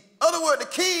king's meat. In other words, the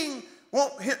king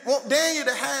want Daniel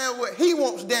to have what he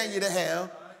wants Daniel to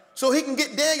have, so he can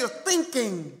get Daniel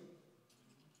thinking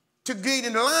to get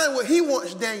in line with what he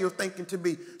wants Daniel thinking to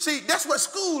be. See, that's what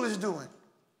school is doing.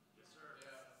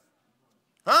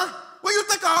 Huh? What do you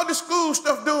think all this school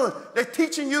stuff doing? They're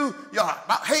teaching you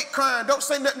about hate crime. Don't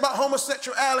say nothing about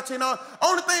homosexuality and all.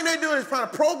 Only thing they're doing is trying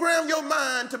to program your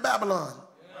mind to Babylon.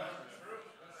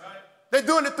 They're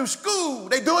doing it through school.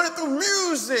 They're doing it through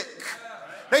music.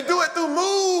 They do it through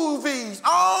movies.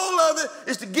 All of it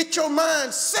is to get your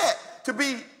mind set to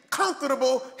be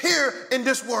comfortable here in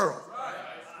this world.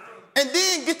 And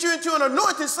then get you into an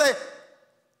anointing and say,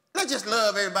 let's just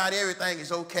love everybody. Everything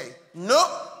is okay.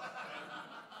 Nope.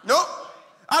 Nope.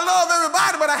 I love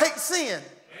everybody, but I hate sin.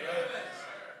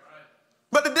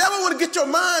 But the devil want to get your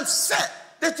mind set.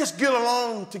 Let's just get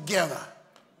along together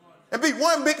and be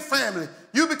one big family.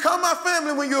 You become my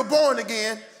family when you're born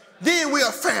again. Then we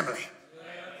are family.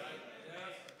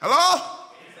 Hello?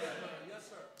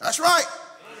 That's right.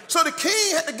 So the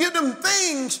king had to give them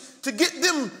things to get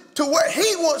them to where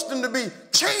he wants them to be.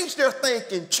 Change their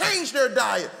thinking, change their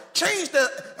diet, get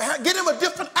them a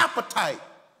different appetite.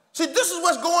 See, this is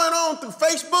what's going on through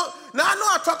Facebook. Now, I know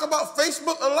I talk about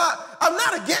Facebook a lot. I'm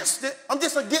not against it. I'm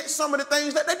just against some of the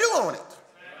things that they do on it.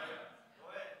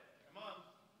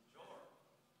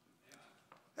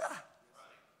 Yeah.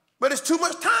 But it's too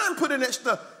much time put in that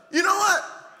stuff. You know what?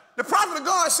 The prophet of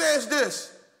God says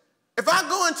this. If I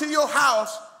go into your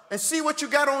house and see what you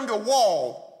got on your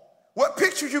wall, what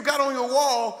pictures you got on your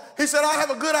wall, he said, I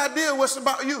have a good idea what's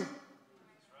about you.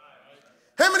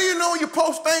 How many of you know you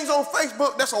post things on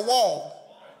Facebook, that's a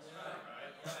wall?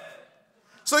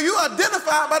 So you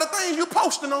identify by the things you're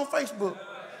posting on Facebook.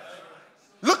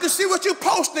 Look and see what you're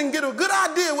posting, get a good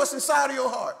idea what's inside of your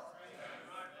heart.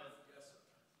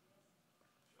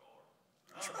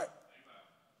 That's right.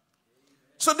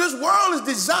 So this world is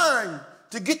designed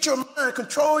to get your mind,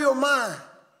 control your mind,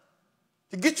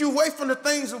 to get you away from the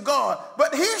things of God.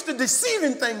 But here's the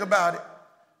deceiving thing about it.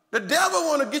 The devil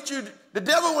want to get you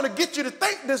to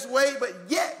think this way, but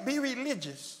yet be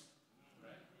religious.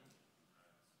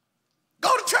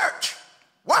 Go to church,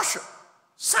 worship,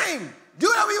 sing, do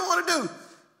whatever you want to do.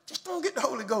 Just don't get the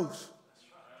Holy Ghost.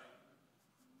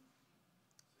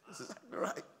 This is exactly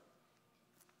right.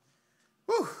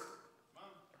 Whew.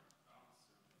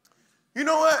 You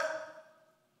know what?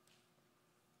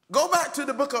 Go back to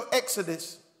the book of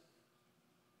Exodus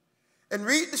and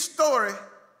read the story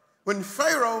when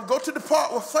Pharaoh, go to the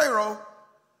part where Pharaoh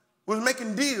was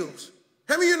making deals.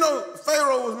 How many of you know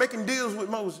Pharaoh was making deals with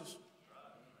Moses?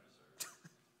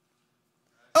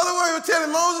 Other words, he was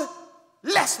telling Moses,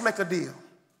 let's make a deal.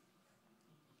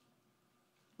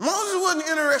 Moses wasn't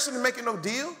interested in making no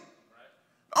deal.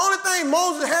 The only thing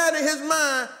Moses had in his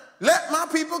mind, let my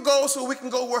people go so we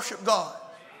can go worship God.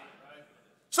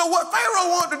 So what Pharaoh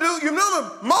wanted to do, you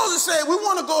remember Moses said, we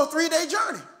want to go a 3-day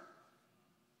journey.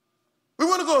 We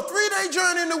want to go a 3-day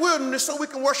journey in the wilderness so we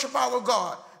can worship our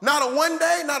God. Not a 1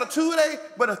 day, not a 2 day,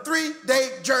 but a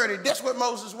 3-day journey. That's what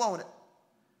Moses wanted.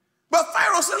 But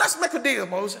Pharaoh said, let's make a deal,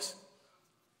 Moses.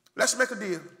 Let's make a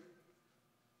deal.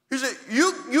 He said,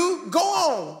 you go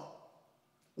on,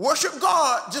 worship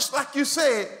God just like you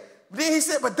said. But then he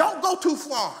said, but don't go too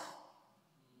far.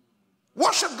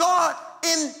 Worship God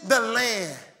in the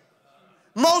land.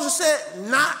 Moses said,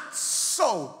 not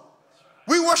so.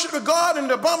 We worship the God and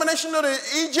the abomination of the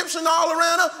Egyptians all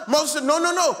around us. Moses said, no,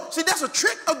 no, no. See, that's a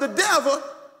trick of the devil.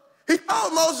 He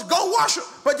told Moses, go worship,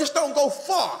 but just don't go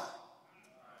far.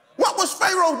 What was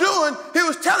Pharaoh doing? He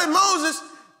was telling Moses,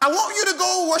 I want you to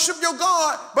go worship your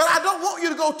God, but I don't want you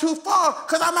to go too far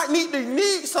because I might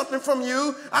need something from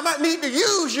you. I might need to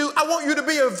use you. I want you to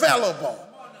be available.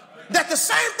 That's the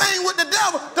same thing with the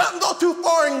devil. Doesn't go too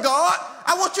far in God.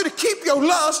 I want you to keep your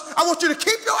lust. I want you to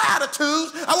keep your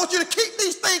attitudes. I want you to keep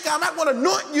these things. I might want to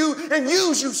anoint you and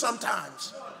use you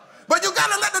sometimes. But you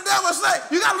got to let the devil say,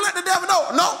 you got to let the devil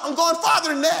know, no, I'm going farther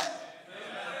than that.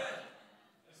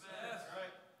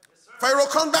 Pharaoh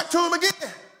comes back to him again.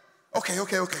 Okay.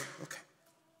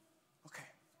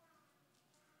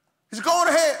 He's going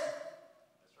ahead.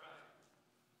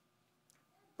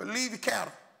 But leave your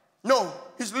cattle. No,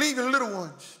 he's leaving little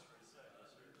ones.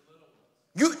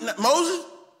 Moses,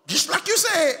 just like you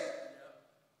said,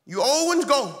 you old ones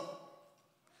go.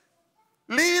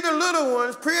 Leave the little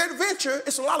ones, pre-adventure.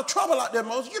 It's a lot of trouble out there,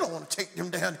 Moses. You don't want to take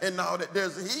them down there now that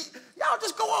there's a heat. Y'all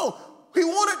just go on. He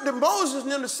wanted the Moses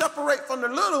and them to separate from the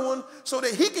little one so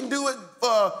that he can do it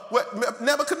what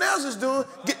Nebuchadnezzar's doing,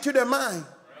 get to their mind.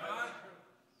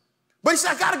 But he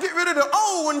said, I got to get rid of the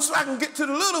old ones so I can get to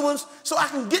the little ones so I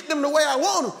can get them the way I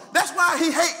want them. That's why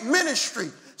he hates ministry.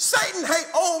 Satan hates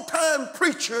old-time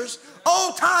preachers,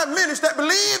 old-time ministers that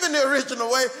believe in the original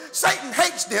way. Satan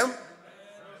hates them.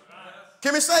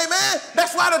 Can we say, man?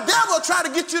 That's why the devil try to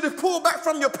get you to pull back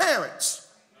from your parents.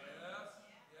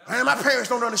 Man, my parents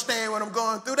don't understand what I'm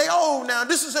going through. They old now.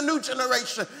 This is a new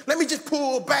generation. Let me just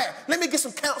pull back. Let me get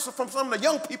some counsel from some of the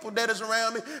young people that is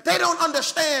around me. They don't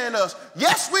understand us.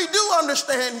 Yes, we do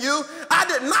understand you. I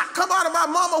did not come out of my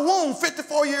mama's womb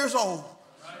 54 years old.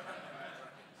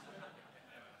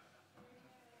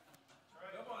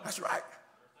 That's right.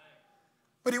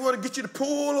 But he want to get you to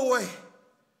pull away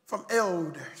from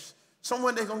elders.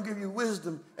 Someone that's going to give you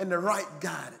wisdom and the right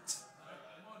guidance.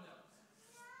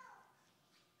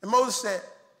 And Moses said,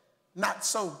 not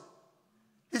so.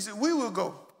 He said, we will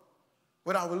go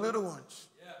with our little ones.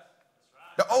 Yeah,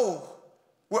 that's right. The old,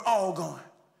 we're all going.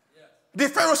 Yeah. The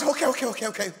Pharaoh said,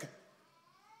 okay.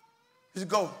 He said,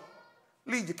 go,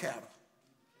 leave your cattle.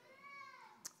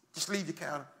 Just leave your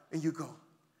cattle and you go.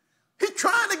 He's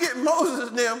trying to get Moses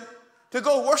and them to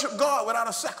go worship God without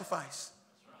a sacrifice.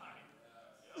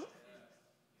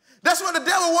 That's what the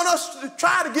devil wants us to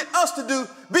try to get us to do,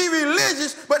 be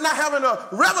religious, but not having a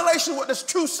revelation what this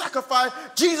true sacrifice,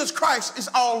 Jesus Christ, is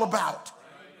all about.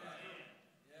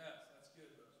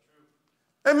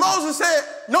 And Moses said,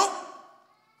 nope,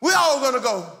 we're all going to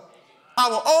go.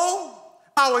 Our old,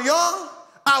 our young,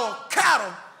 our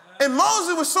cattle. And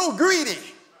Moses was so greedy.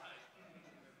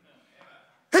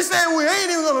 He said, we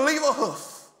ain't even going to leave a hoof.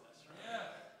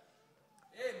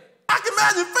 I can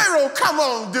imagine Pharaoh, come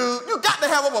on, dude. You got to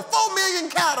have over 4 million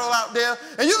cattle out there,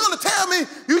 and you're going to tell me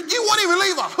you won't even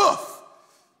leave a hoof.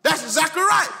 That's exactly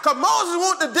right, because Moses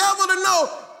wants the devil to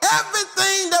know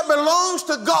everything that belongs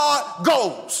to God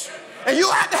goes. And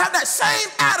you have to have that same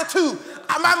attitude.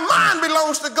 My mind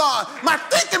belongs to God. My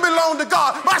thinking belongs to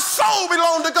God. My soul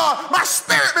belongs to God. My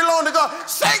spirit belongs to God.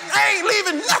 Satan ain't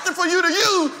leaving nothing for you to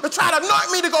use to try to anoint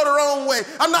me to go the wrong way.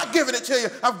 I'm not giving it to you.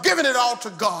 I'm giving it all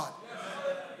to God.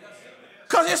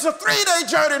 Because it's a 3-day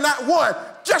journey, not one.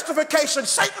 Justification,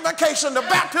 sanctification, the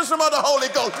baptism of the Holy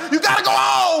Ghost. You got to go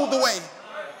all the way.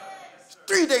 It's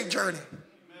a 3-day journey.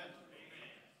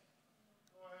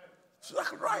 It's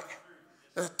like right.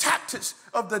 The tactics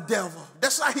of the devil.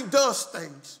 That's how he does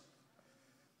things.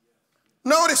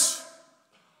 Notice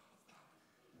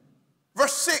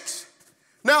verse 6.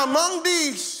 Now among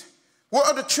these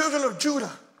were the children of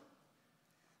Judah: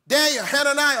 Daniel,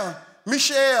 Hananiah,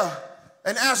 Mishael,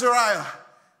 and Azariah.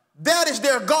 That is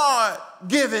their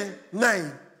God-given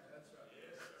name.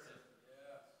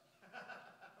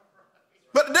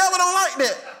 But the devil don't like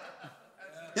that.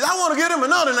 He said, I want to give him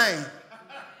another name.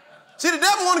 See, the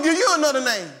devil want to give you another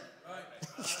name.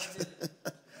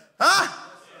 Huh?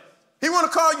 He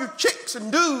want to call you chicks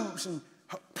and dudes and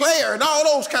player and all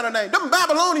those kind of names. Them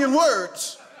Babylonian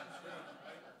words.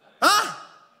 Huh?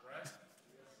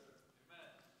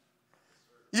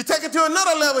 You take it to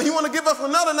another level. He want to give us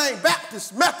another name: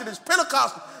 Baptist, Methodist,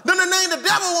 Pentecostal. Then the name the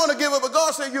devil want to give up, but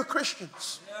God said you're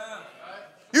Christians.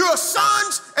 You are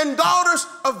sons and daughters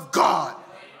of God.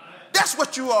 That's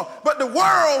what you are. But the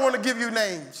world want to give you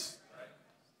names.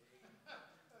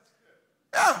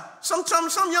 Yeah,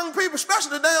 sometimes some young people,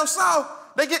 especially down south,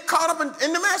 they get caught up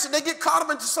in the message. They get caught up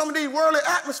into some of these worldly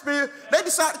atmosphere. They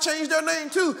decide to change their name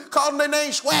too, calling their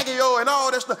name Swaggio and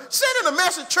all that stuff. Sit in the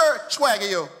message church,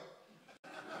 Swaggio.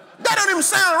 That don't even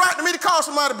sound right to me to call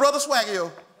somebody Brother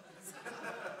Swaggio.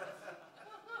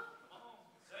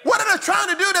 What are they trying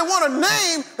to do? They want a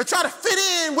name to try to fit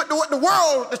in with what the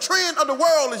world, the trend of the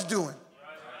world is doing.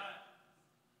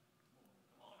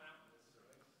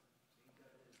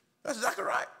 That's exactly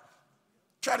right.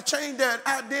 Try to change their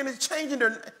identity, changing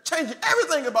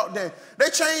everything about Daniel. They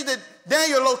changed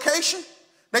Daniel's location.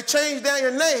 They changed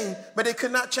Daniel's name, but they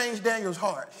could not change Daniel's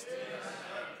heart.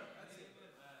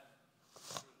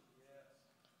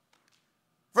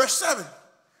 Verse 7,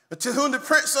 to whom the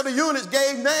prince of the eunuchs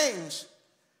gave names.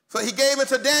 For he gave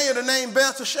unto Daniel the name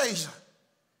Belteshazzar,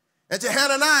 and to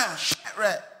Hananiah,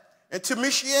 Shadrach, and to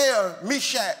Mishael,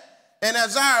 Meshach, and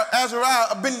Azariah,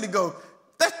 Abednego.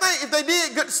 That thing, if they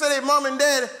did good to say their mom and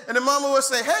daddy, and the mama would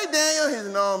say, hey, Daniel, he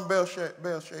said, no, I'm Belshazzar.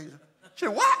 She said,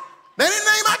 what? That ain't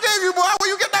the name I gave you, boy. Where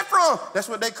you get that from? That's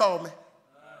what they called me.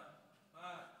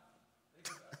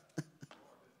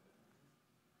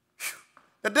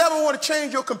 The devil want to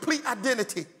change your complete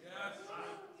identity.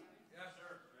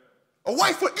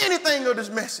 Away from anything of this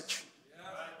message.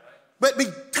 but be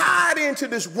tied into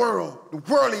this world, the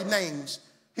worldly names.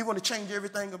 He want to change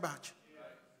everything about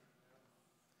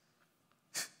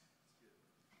you.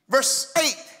 Verse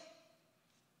 8.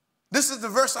 This is the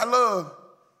verse I love.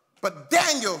 But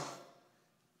Daniel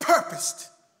purposed,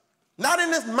 not in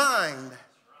his mind.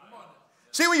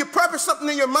 See, when you purpose something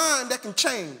in your mind, that can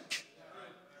change.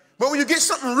 But when you get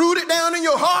something rooted down in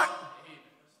your heart,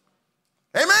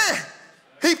 amen,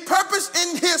 he purposed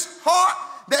in his heart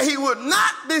that he would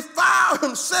not defile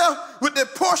himself with the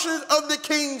portions of the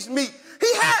king's meat.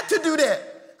 He had to do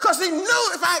that because he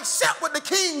knew if I accept what the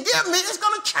king gives me, it's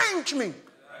going to change me.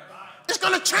 It's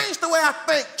going to change the way I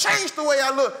think, change the way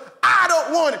I look. I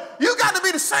don't want it. You got to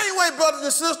be the same way, brothers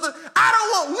and sisters. I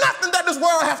don't want nothing that this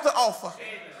world has to offer.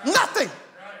 Nothing.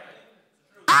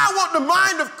 I want the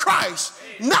mind of Christ,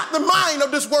 not the mind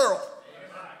of this world.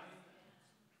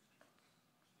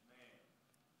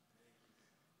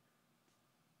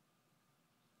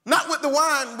 Not with the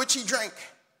wine which he drank.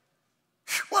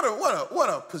 What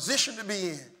a position to be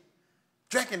in.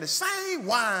 Drinking the same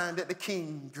wine that the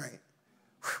king drank.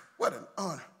 What an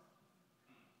honor.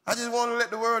 I just want to let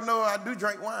the world know I do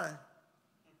drink wine,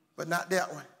 but not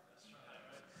that one.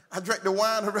 I drink the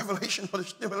wine of revelation or the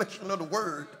stimulation of the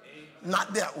word,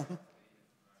 not that one.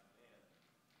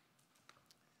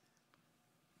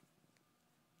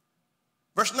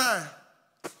 Verse 9.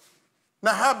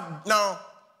 Now,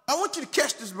 I want you to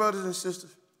catch this, brothers and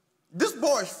sisters. This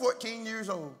boy is 14 years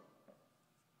old.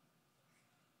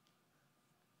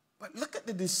 But look at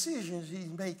the decisions he's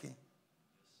making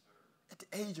at the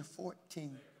age of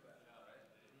 14.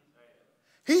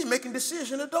 He's making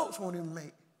decisions adults won't even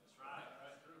make.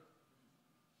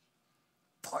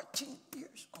 14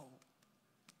 years old.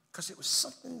 Because it was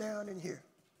something down in here.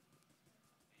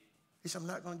 He said, I'm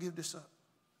not going to give this up.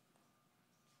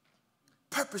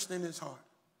 Purpose in his heart.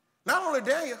 Not only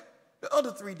Daniel, the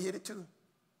other three did it too.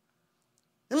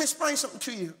 Let me explain something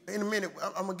to you in a minute.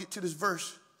 I'm going to get to this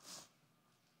verse.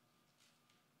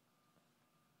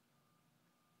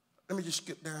 Let me just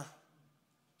skip down.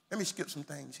 Let me skip some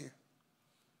things here.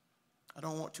 I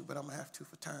don't want to, but I'm going to have to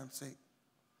for time's sake.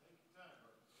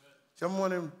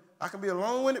 Someone, I can be a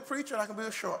long-winded preacher, I can be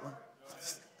a short one.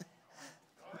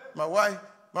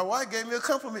 My wife gave me a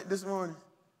compliment this morning.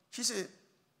 She said,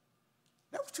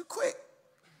 that was too quick.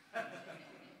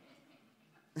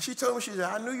 And she told me, she said,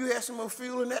 I knew you had some more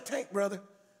fuel in that tank, brother.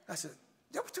 I said,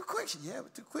 that was too quick. She said, yeah, it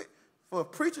was too quick. For a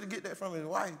preacher to get that from his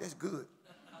wife, that's good.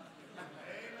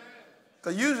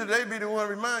 Because usually they be the one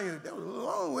to remind you, that was a little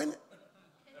long, wasn't it?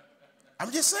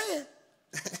 I'm just saying.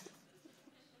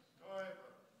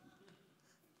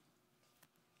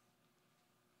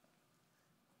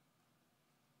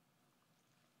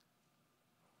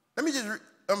 Let me just,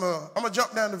 I'm going to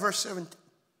jump down to verse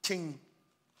 17.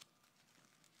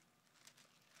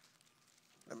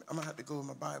 I'm going to have to go with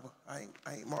my Bible. I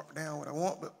ain't marked down what I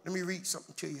want, but let me read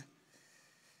something to you.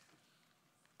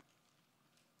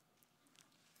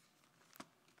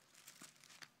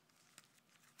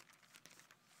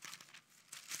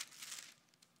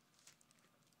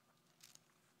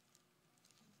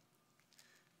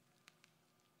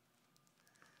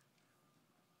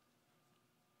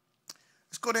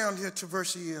 Let's go down here to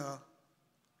verse 11.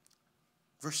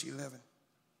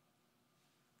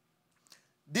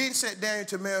 Then said Daniel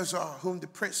to Melzar, whom the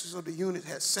princes of the eunuchs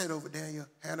had set over Daniel,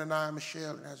 Hananiah,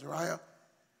 Mishael, and Azariah,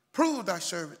 prove thy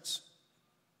servants.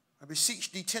 I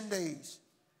beseech thee 10 days.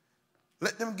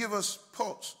 Let them give us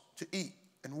pulse to eat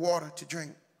and water to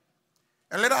drink.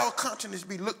 And let our countenance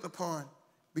be looked upon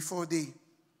before thee,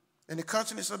 and the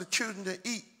countenance of the children that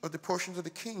eat of the portions of the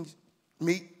king's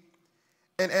meat,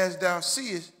 and as thou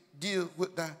seest, deal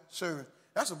with thy servant.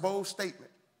 That's a bold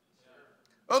statement.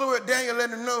 In other words, Daniel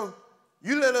let them know,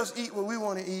 you let us eat what we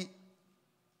want to eat,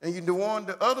 and you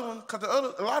the other one, because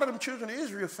a lot of them children of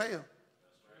Israel failed.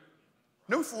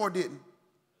 Them 4 didn't,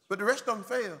 but the rest of them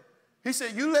failed. He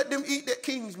said, you let them eat that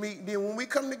king's meat, and then when we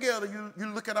come together, you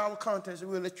look at our contents, and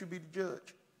we'll let you be the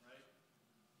judge.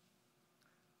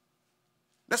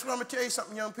 That's what I'm going to tell you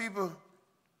something, young people.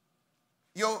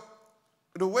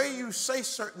 The way you say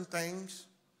certain things,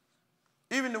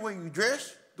 even the way you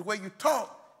dress, the way you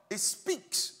talk, it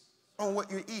speaks on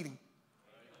what you're eating.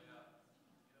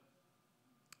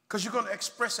 Because you're going to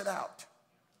express it out.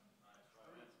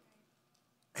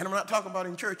 And I'm not talking about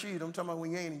in church either. I'm talking about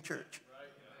when you ain't in church.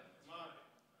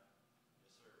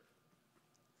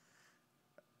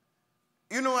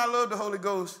 You know, I love the Holy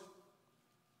Ghost.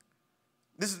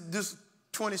 This is just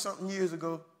 20-something years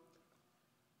ago.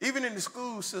 Even in the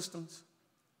school systems,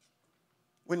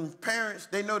 when parents,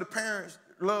 they know the parents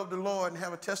love the Lord and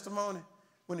have a testimony,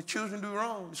 when the children do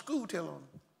wrong, the school tell on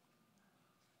them.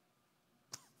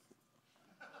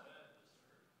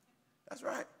 That's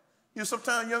right. You know,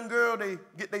 sometimes young girl, they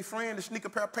get their friend to sneak a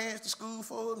pair of pants to school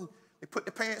for them. They put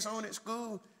the pants on at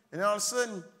school, and all of a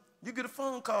sudden, you get a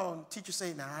phone call, and the teacher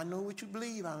say, now, I know what you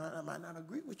believe. I might not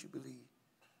agree with what you believe,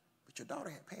 but your daughter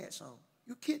had pants on.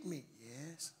 You kidding me?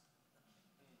 Yes.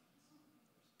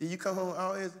 Then you come home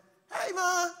always, hey,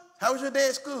 Mom, how was your day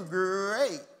at school?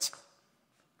 Great.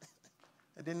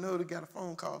 I didn't know they got a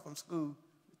phone call from school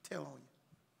to tell on you.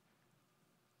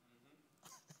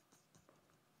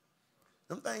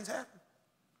 Them things happen.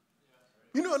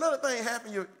 You know, another thing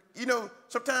happen, you know,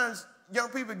 sometimes young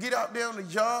people get out there on the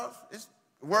jobs, it's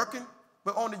working,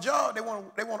 but on the job, they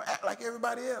want to act like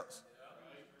everybody else.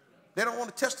 They don't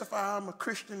want to testify, I'm a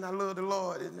Christian, I love the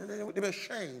Lord. They're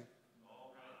ashamed.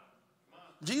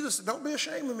 Jesus said, don't be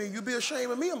ashamed of me. You be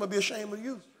ashamed of me, I'm going to be ashamed of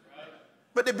you.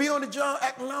 But they be on the job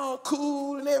acting all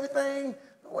cool and everything,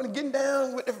 want to get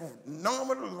down with the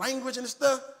normal language and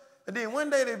stuff. And then one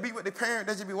day they be with their parents,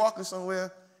 they just be walking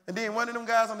somewhere, and then one of them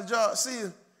guys on the job see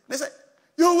them. They say,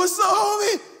 yo, what's up,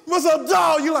 homie? What's up,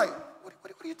 dog? You like, what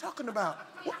are you talking about?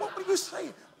 What are you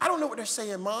saying? I don't know what they're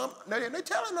saying, Mom. They're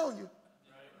telling on you.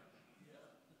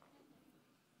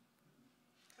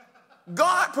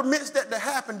 God permits that to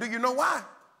happen. Do you know why?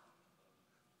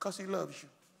 Because he loves you.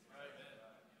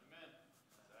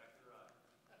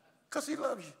 Because he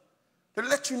loves you. To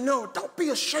let you know, don't be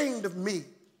ashamed of me.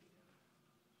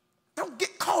 Don't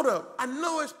get caught up. I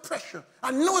know it's pressure.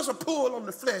 I know it's a pull on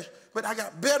the flesh, but I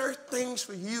got better things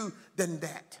for you than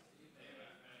that.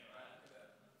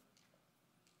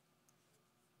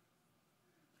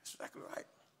 That's exactly right.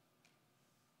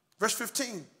 Verse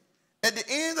 15. At the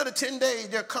end of the 10 days,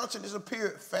 their conscience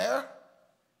appeared fair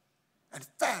and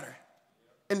fatter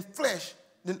in flesh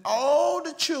than all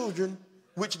the children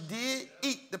which did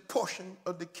eat the portion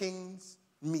of the king's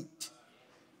meat.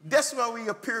 That's why we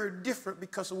appear different,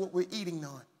 because of what we're eating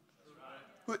on.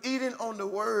 We're eating on the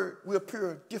word. We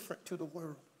appear different to the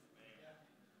world.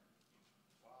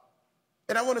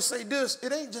 And I want to say this.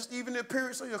 It ain't just even the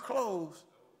appearance of your clothes.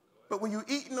 But when you're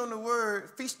eating on the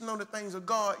word, feasting on the things of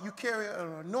God, you carry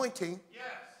an anointing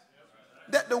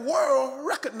that the world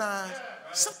recognizes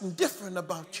something different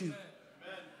about you.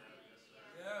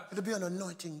 It'll be an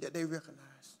anointing that they recognize.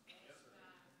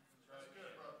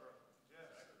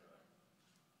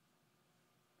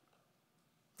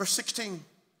 Verse 16,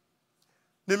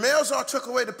 the males all took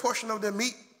away the portion of their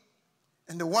meat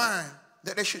and the wine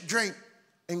that they should drink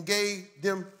and gave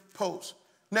them posts.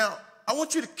 Now, I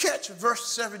want you to catch verse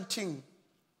 17.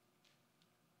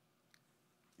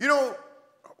 You know,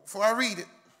 before I read it,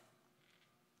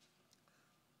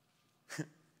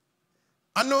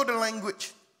 I know the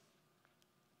language.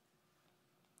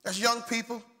 As young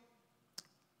people,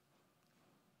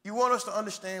 you want us to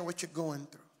understand what you're going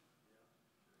through.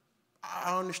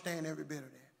 I understand every bit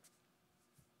of that.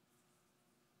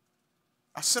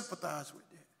 I sympathize with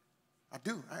that. I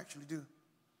do. I actually do.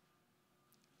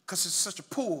 Because it's such a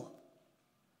pull.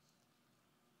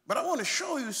 But I want to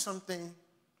show you something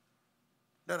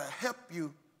that'll help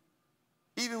you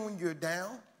even when you're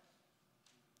down.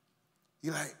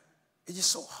 You're like, it's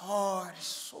just so hard. It's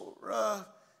so rough.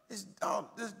 It's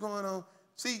all this going on.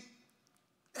 See,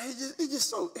 I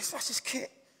just can't.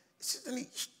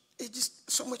 It's just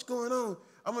so much going on.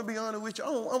 I'm going to be honest with you.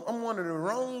 I'm one of the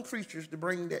wrong preachers to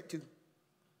bring that to.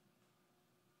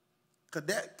 Because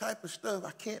that type of stuff, I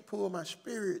can't pull my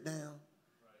spirit down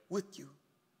with you.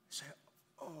 Say,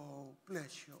 oh,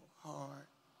 bless your heart.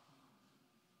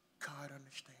 God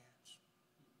understands.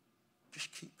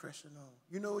 Just keep pressing on.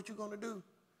 You know what you're going to do?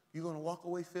 You're going to walk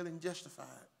away feeling justified.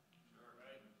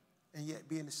 And yet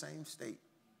be in the same state.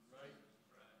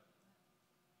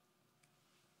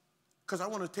 Because I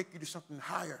want to take you to something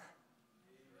higher.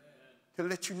 To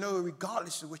let you know,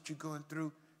 regardless of what you're going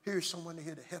through, here's someone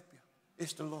here to help you.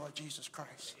 It's the Lord Jesus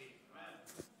Christ.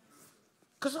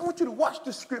 Because I want you to watch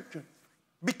the scripture.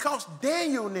 Because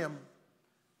Daniel and them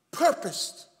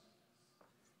purposed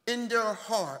in their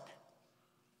heart,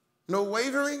 no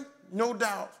wavering, no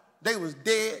doubt, they was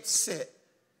dead set.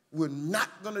 We're not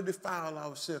going to defile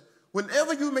ourselves.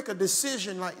 Whenever you make a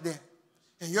decision like that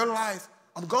in your life,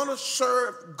 I'm going to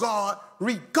serve God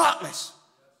regardless.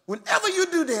 Whenever you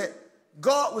do that,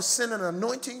 God will send an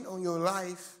anointing on your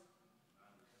life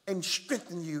and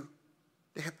strengthen you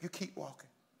to help you keep walking.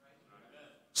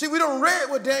 See, we don't read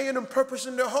what Daniel and purpose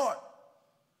in their heart.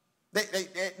 They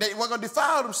weren't going to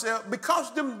defile themselves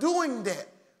because them doing that.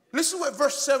 Listen what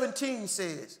verse 17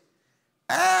 says.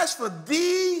 As for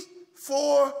these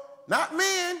four, not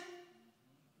men,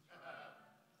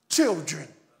 children,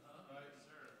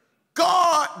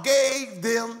 God gave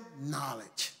them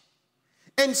knowledge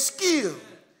and skill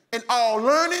and all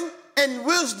learning and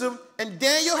wisdom And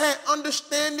Daniel had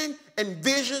understanding and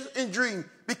vision and dream.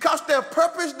 Because their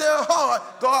purpose, their heart,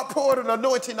 God poured an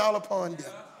anointing all upon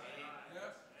them.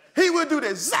 He will do the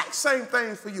exact same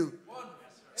thing for you.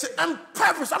 See, I'm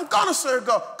purpose. I'm going to serve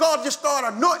God. God just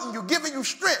start anointing you, giving you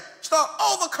strength, start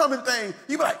overcoming things.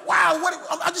 You be like, wow,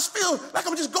 I just feel like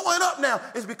I'm just going up now.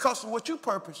 It's because of what you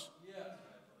purpose.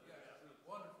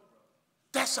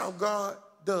 That's how God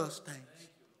does things.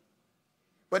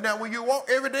 But now, will you walk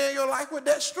every day of your life with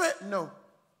that strength? No.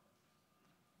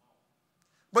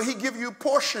 But he give you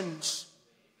portions.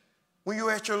 When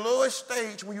you're at your lowest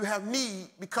stage, when you have need,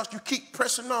 because you keep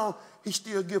pressing on, he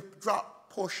still drop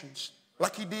portions.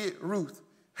 Like he did Ruth,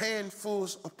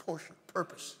 handfuls of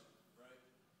purpose.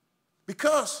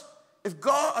 Because if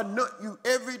God anoint you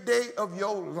every day of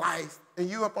your life and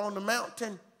you up on the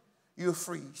mountain, you'll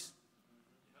freeze.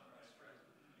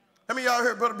 How many of y'all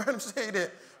heard Brother Branham say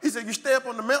that? He said, you stay up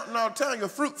on the mountain all the time, your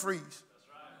fruit freeze.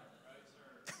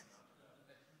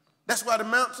 That's why the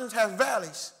mountains have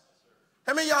valleys.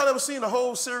 How many of y'all ever seen a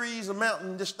whole series of mountains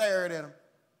and just stared at them?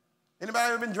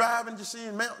 Anybody ever been driving just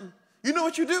seeing mountain? You know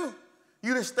what you do?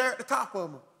 You just stare at the top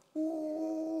of them.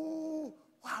 Ooh,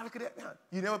 wow, look at that mountain.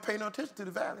 You never pay no attention to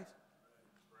the valleys.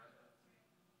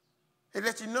 They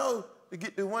let you know to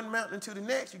get to one mountain to the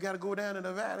next, you got to go down to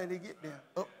the valley to get there.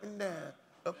 Up and down,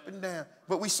 up and down.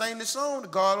 But we sang this song, the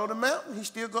God on the mountain, he's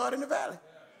still God in the valley.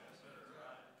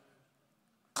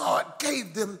 God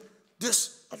gave them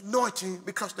this anointing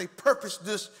because they purposed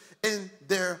this in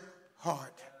their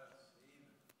heart.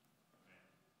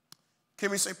 Can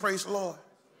we say praise the Lord?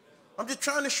 I'm just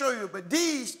trying to show you, but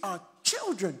these are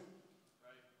children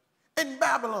in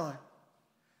Babylon.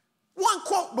 One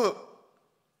quote book.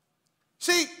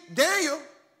 See, Daniel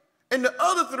and the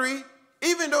other three,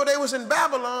 even though they was in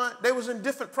Babylon, they was in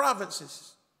different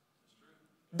provinces.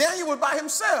 Daniel was by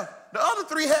himself. The other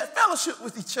three had fellowship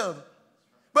with each other.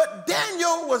 But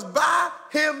Daniel was by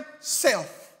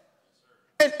himself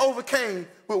and overcame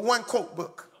with one quote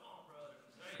book.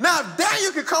 Now, if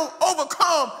Daniel can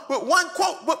overcome with one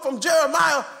quote book from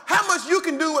Jeremiah, how much you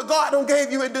can do what God done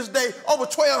gave you in this day, over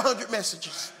 1,200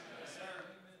 messages.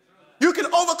 You can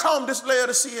overcome this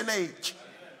Laodicean and age.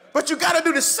 But you got to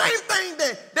do the same thing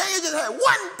that Daniel just had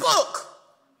one book.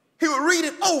 He would read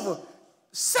it over.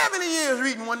 70 years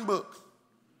reading one book.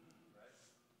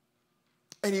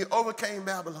 And he overcame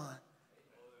Babylon.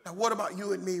 Now, what about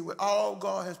you and me with all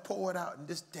God has poured out in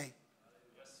this day?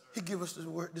 He give us this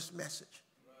word, this message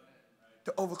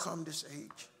to overcome this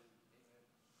age.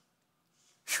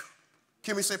 Whew.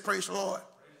 Can we say praise the Lord? Praise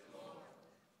the Lord.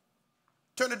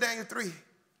 Turn to Daniel 3.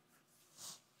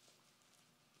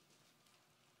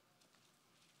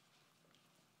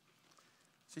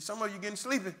 See, some of you getting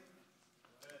sleepy.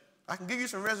 I can give you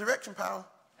some resurrection power.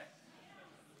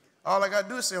 All I got to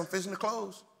do is say I'm fixing the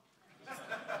clothes.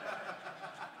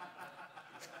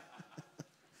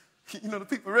 You know, the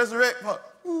people resurrect.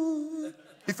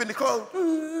 He finna close.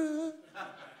 A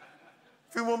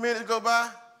few more minutes go by,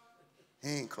 he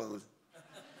ain't closing.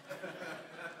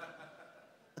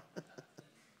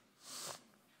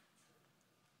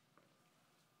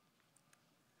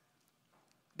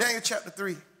 Daniel chapter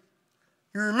 3.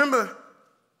 You remember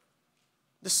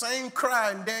the same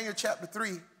cry in Daniel chapter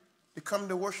 3 to come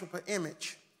to worship an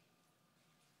image.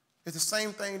 It's the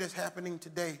same thing that's happening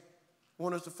today.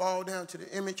 Want us to fall down to the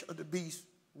image of the beast,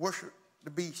 worship the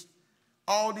beast.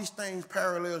 All these things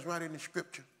parallels right in the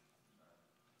scripture.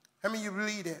 How many of you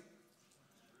believe that?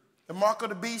 The mark of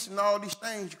the beast and all these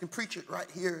things, you can preach it right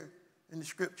here in the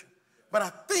scripture. But I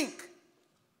think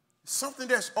something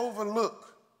that's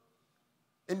overlooked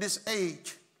in this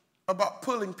age about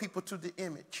pulling people to the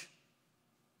image.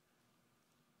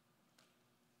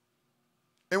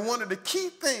 And one of the key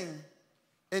things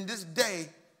in this day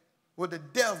where the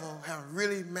devil have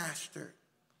really mastered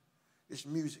is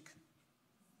music.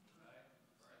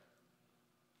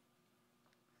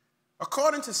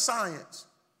 According to science,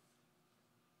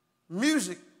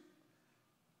 music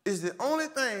is the only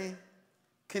thing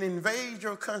can invade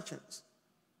your conscience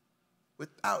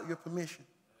without your permission.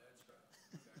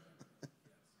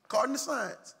 According to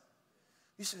science.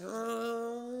 You say, oh, I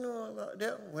don't know about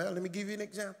that. Well, let me give you an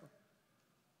example.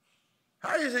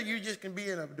 How is it you just can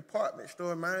be in a department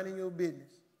store minding your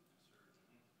business?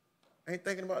 Ain't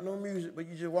thinking about no music, but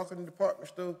you just walk in the department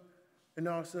store and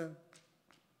all of a sudden,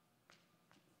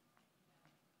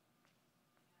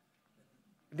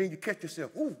 and then you catch yourself,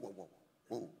 ooh, whoa,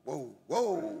 whoa, whoa, whoa,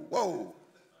 whoa, whoa.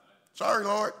 Sorry,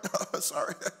 Lord.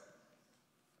 Sorry.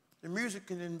 The music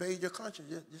can invade your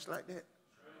conscience just like that.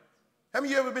 Have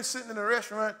you ever been sitting in a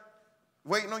restaurant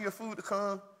waiting on your food to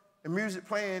come and music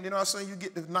playing, then all of a sudden you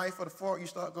get the knife or the fork, you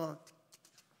start going.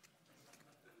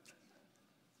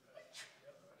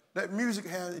 that music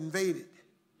has invaded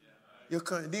your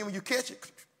country. Then when you catch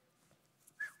it,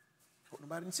 hope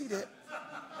nobody didn't see that.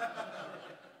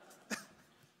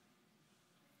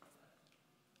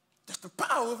 That's the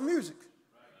power of music.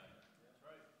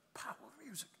 Power of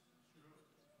music.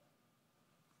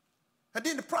 And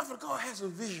then the prophet of God has a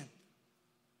vision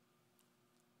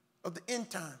of the end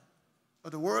time,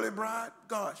 of the worldly bride,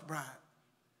 God's bride.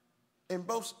 In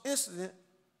both incidents,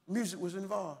 music was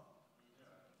involved.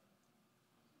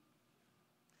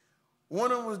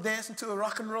 One of them was dancing to a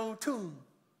rock and roll tune,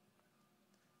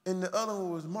 and the other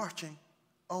one was marching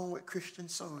on with Christian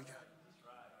soldier.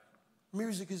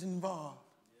 Music is involved.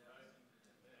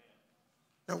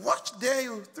 Now watch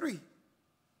Daniel 3,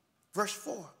 verse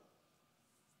 4.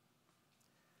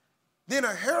 Then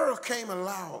a herald came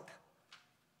aloud.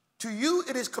 To you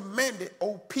it is commanded,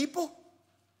 O people,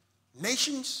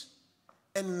 nations,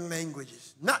 and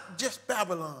languages. Not just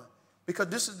Babylon, because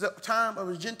this is the time of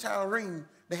a Gentile reign.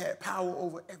 They had power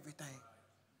over everything.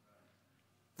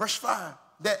 Verse 5,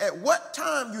 that at what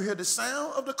time you hear the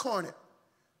sound of the cornet,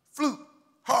 flute,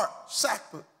 harp,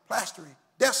 sackbut, plastering,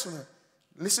 dulcimer,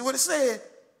 listen what it said,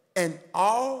 and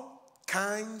all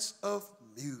kinds of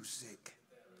music.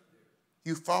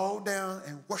 You fall down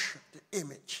and worship the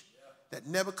image that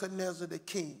Nebuchadnezzar the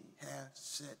king has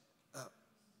set up.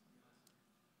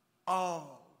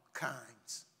 All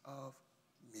kinds of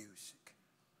music.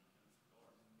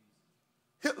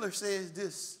 Hitler says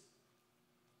this,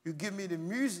 you give me the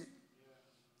music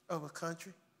of a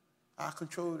country, I'll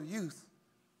control the youth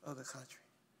of the country.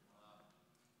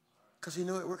 Because he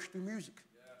knows it works through music.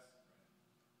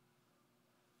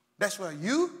 That's why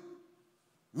you,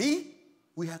 me,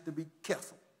 we have to be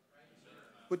careful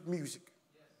with music.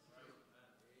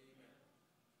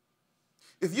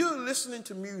 If you're listening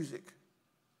to music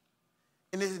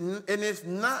and it's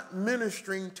not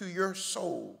ministering to your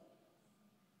soul,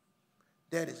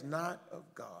 that is not of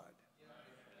God.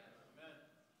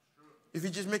 If it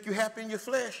just make you happy in your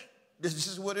flesh, this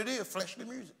is what it is, fleshly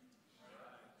music.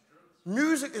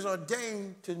 Music is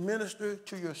ordained to minister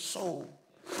to your soul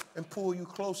and pull you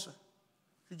closer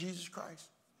to Jesus Christ.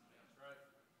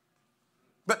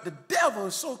 But the devil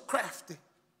is so crafty.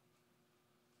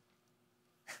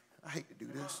 I hate to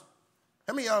do this.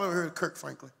 How many of y'all ever heard of Kirk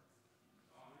Franklin?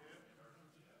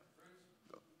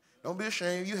 Don't be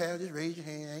ashamed. You have, just raise your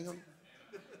hand. I ain't gonna,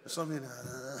 some of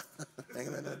you,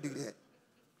 ain't gonna do that.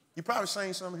 You probably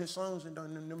sang some of his songs and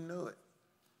don't even know it.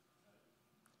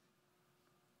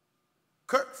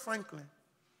 Kirk Franklin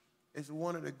is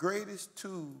one of the greatest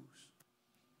tools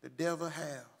the devil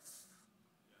has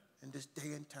in this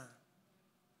day and time.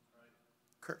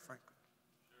 Kirk Franklin.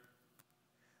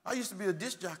 I used to be a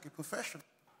disc jockey professional.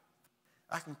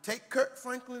 I can take Kirk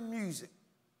Franklin music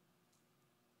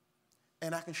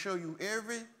and I can show you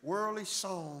every worldly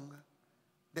song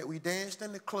that we danced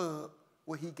in the club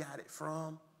where he got it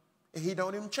from. And he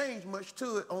don't even change much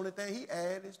to it. Only thing he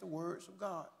add is the words of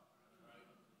God.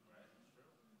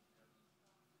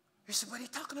 He said, but he's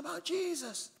talking about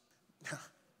Jesus.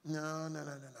 No.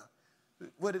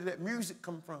 Where did that music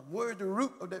come from? Where did the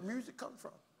root of that music come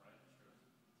from?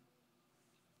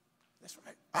 That's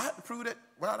right. I had to prove that.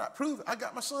 Well, I proved it. I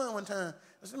got my son one time.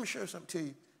 I said, let me share something to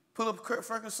you. Pull up a Kirk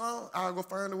Franklin song, I'll go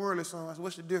find the worldly song. I said,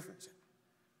 what's the difference?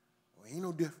 Well, ain't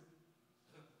no difference.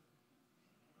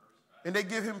 And they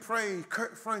give him praise.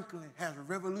 Kirk Franklin has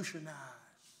revolutionized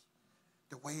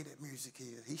the way that music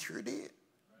is. He sure did.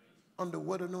 Under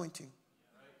what anointing?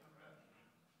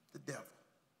 The devil.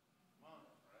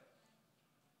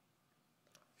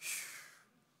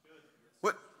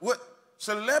 What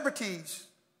celebrities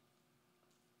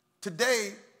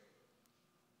today,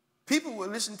 people will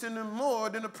listen to them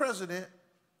more than a president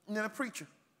and than a preacher.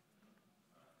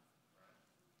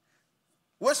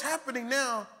 What's happening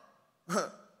now,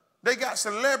 they got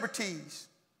celebrities,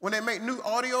 when they make new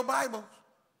audio Bibles,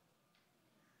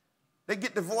 they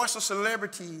get the voice of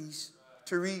celebrities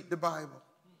to read the Bible.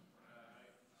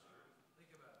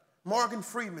 Morgan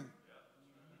Freeman,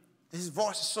 his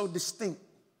voice is so distinct.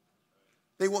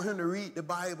 They want him to read the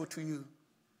Bible to you.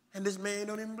 And this man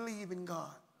don't even believe in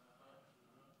God.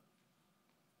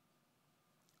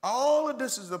 All of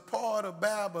this is a part of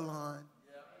Babylon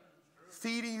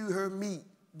feeding you her meat,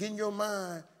 getting your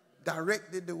mind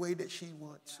directed the way that she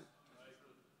wants it.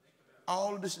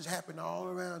 All of this is happening all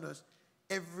around us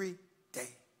every day.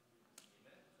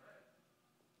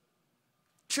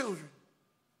 Children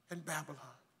in Babylon.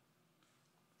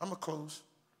 I'm going to close.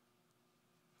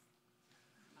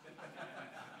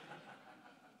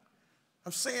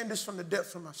 I'm saying this from the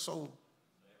depths of my soul,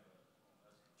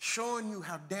 showing you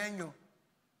how Daniel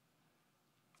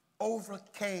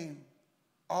overcame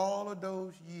all of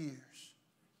those years,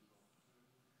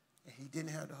 and he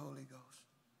didn't have the Holy Ghost.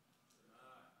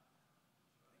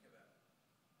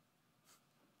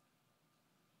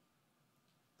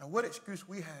 Now, what excuse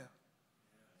we have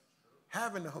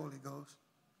having the Holy Ghost,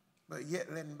 but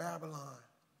yet letting Babylon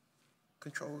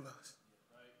control us?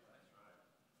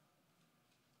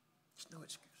 There's no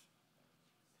excuse.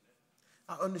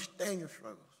 I understand your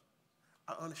struggles.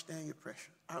 I understand your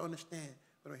pressure. I understand.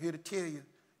 But I'm here to tell you,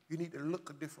 you need to look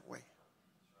a different way.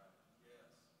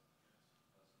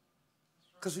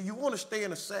 Because if you want to stay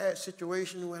in a sad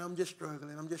situation where I'm just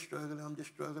struggling,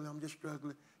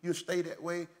 you'll stay that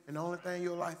way, and the only thing in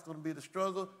your life is going to be the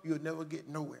struggle. You'll never get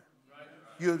nowhere.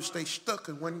 You'll stay stuck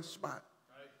in one spot.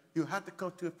 You'll have to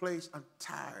come to a place, I'm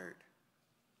tired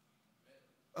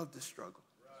of the struggle.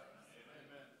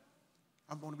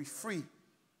 I'm going to be free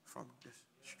from this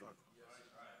struggle.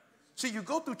 See, you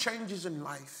go through changes in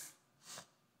life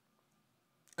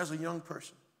as a young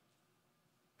person.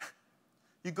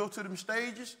 You go through them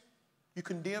stages, you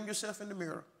condemn yourself in the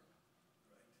mirror.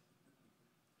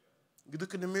 You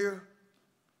look in the mirror.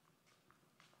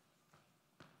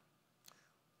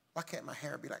 Why can't my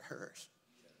hair be like hers?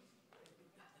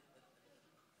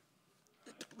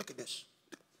 Look at this.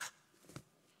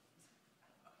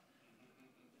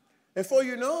 And before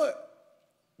you know it,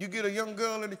 you get a young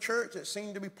girl in the church that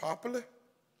seemed to be popular.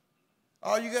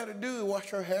 All you got to do is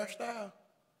watch her hairstyle.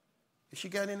 If she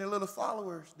got any little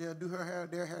followers, they'll do her hair,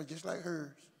 their hair just like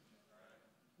hers.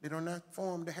 They don't not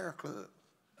form the hair club.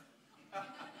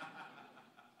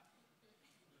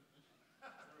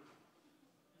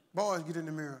 Boys, get in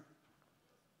the mirror.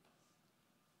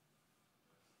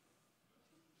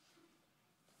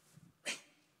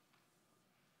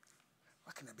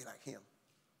 Why can't I be like him?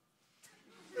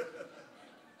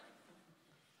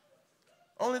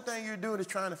 Only thing you're doing is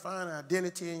trying to find an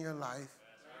identity in your life,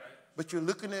 but you're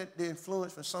looking at the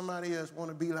influence from somebody else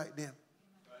want to be like them.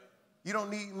 You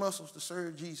don't need muscles to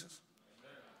serve Jesus.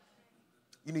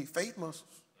 You need faith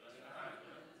muscles.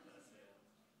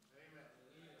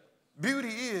 Beauty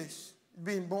is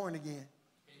being born again.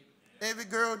 Every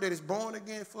girl that is born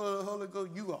again full of the Holy Ghost,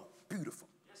 you are beautiful.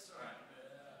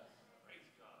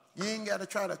 You ain't got to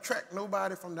try to attract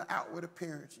nobody from the outward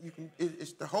appearance. You can.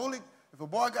 It's the Holy. If a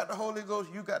boy got the Holy Ghost,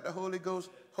 you got the Holy Ghost.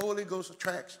 Holy Ghost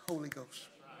attracts Holy Ghost.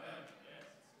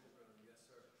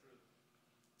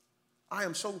 I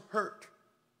am so hurt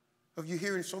of you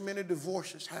hearing so many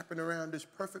divorces happen around this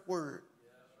perfect word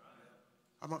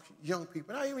amongst young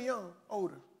people. Not even young,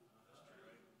 older.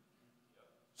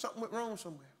 Something went wrong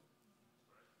somewhere.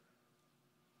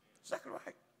 Exactly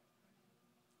right.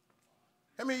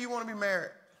 How many of you want to be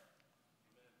married?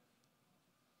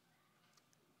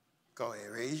 Go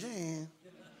ahead, raise your hand.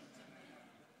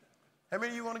 How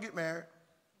many of you want to get married?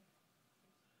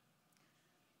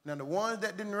 Now, the ones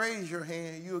that didn't raise your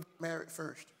hand, you'll get married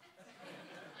first.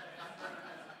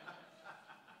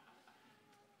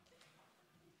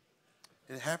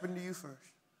 It happened to you first.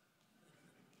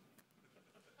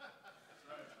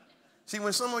 See,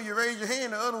 when some of you raise your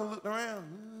hand, the other one looked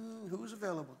around. Who's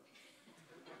available?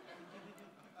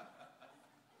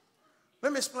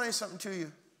 Let me explain something to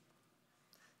you.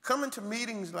 Coming to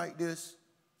meetings like this,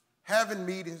 having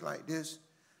meetings like this,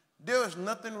 there is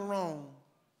nothing wrong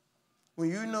when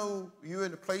you know you're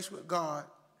in a place with God,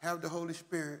 have the Holy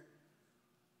Spirit.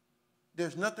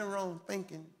 There's nothing wrong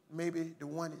thinking maybe the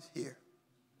one is here.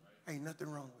 Ain't nothing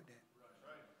wrong with that.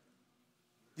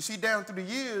 You see, down through the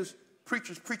years,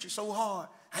 preachers preach it so hard.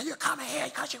 And you coming here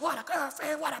because you want a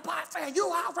girlfriend, want a boyfriend, you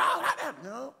all wrong.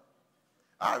 No.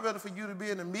 I'd rather for you to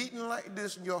be in a meeting like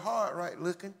this and your heart right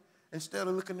looking instead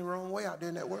of looking the wrong way out there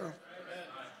in that world.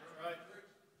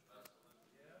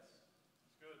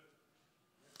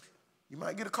 You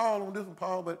might get a call on this one,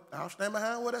 Paul, but I'll stand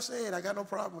behind what I said. I got no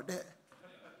problem with that.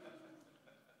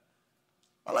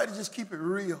 I like to just keep it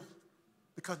real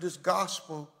because this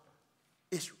gospel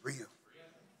is real.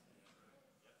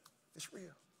 It's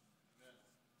real.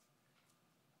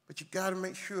 But you got to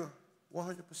make sure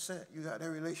 100% you got that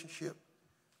relationship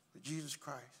with Jesus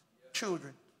Christ.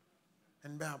 Children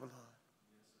in Babylon.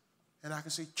 And I can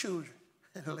see children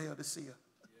in Laodicea.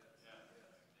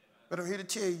 But I'm here to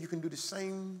tell you, you can do the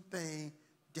same thing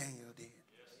Daniel did.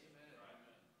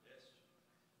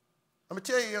 I'm going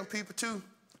to tell you, young people, too,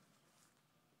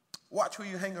 watch who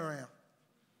you hang around.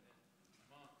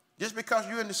 Just because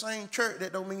you're in the same church,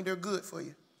 that don't mean they're good for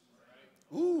you.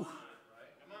 Ooh.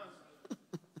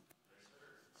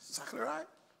 Exactly right.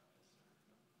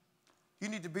 You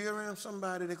need to be around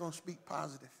somebody that's going to speak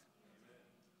positive.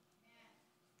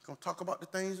 Going to talk about the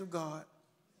things of God,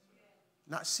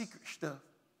 not secret stuff,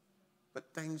 but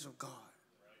things of God.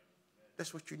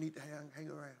 That's what you need to hang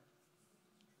around.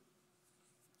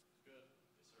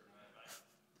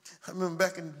 I remember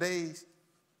back in the days,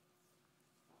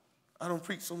 I don't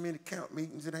preach so many camp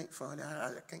meetings, it ain't funny.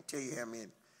 I can't tell you how many.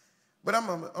 But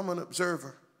I'm an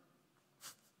observer.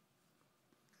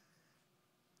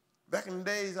 Back in the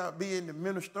days, I'd be in the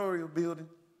ministerial building,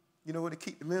 you know, where they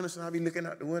keep the minister, and I'd be looking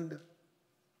out the window.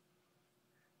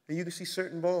 And you can see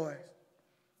certain boys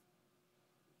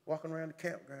walking around the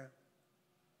campground.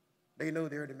 They know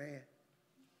they're the man.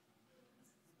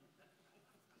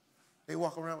 They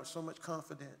walk around with so much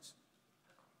confidence.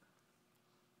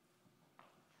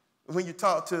 When you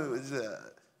talk to you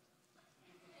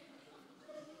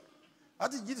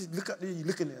just look up there, you're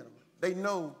looking at them. They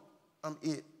know I'm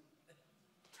it.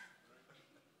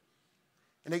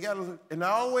 And I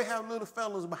always have little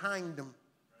fellas behind them,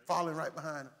 following right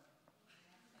behind them.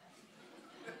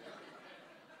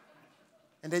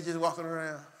 And they just walking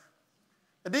around.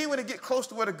 And then when they get close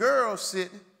to where the girl's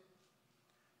sitting,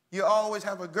 you always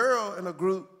have a girl in a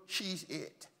group, she's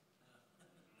it.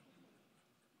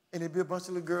 And there'll be a bunch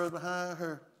of little girls behind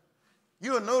her.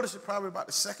 You'll notice it probably about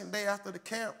the second day after the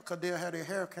camp because they'll have their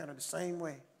hair kind of the same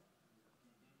way.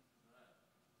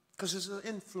 Because it's an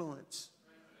influence.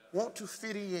 Want to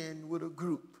fit in with a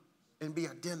group and be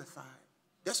identified.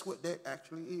 That's what that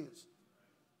actually is.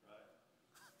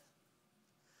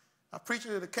 I preached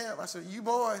at the camp. I said, you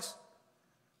boys,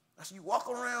 I said, you walk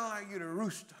around like you're the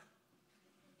rooster.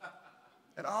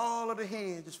 And all of the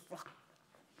hens just flock.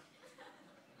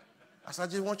 I said, I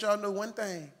just want y'all to know one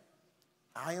thing.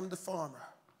 I am the farmer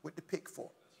with the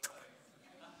pitchfork.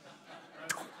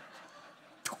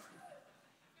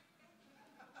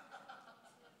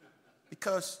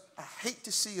 Because I hate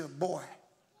to see a boy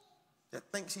that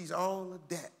thinks he's all of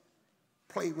that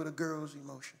play with a girl's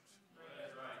emotions.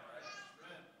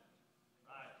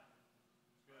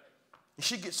 And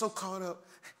she gets so caught up.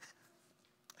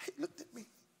 He looked at me.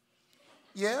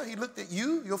 Yeah, he looked at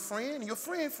you, your friend, your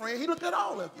friend. He looked at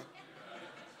all of you.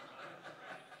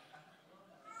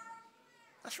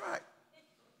 That's right.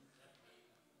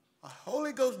 A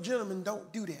Holy Ghost gentleman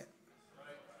don't do that.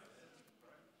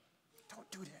 Don't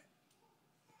do that.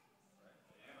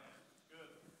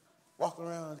 Walking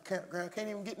around the campground, can't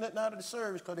even get nothing out of the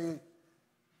service because they...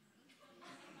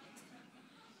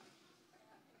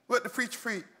 What the preacher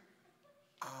preached?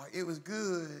 Oh, it was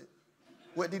good.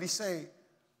 What did he say?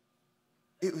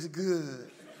 It was good.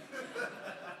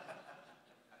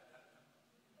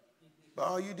 But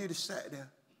all you did is sat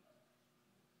there.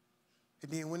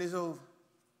 And then when it's over,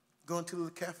 go into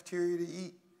the cafeteria to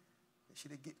eat, and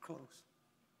she'd get close.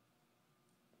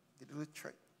 Get a little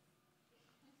tray.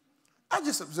 I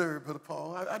just observe, Brother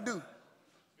Paul. I do.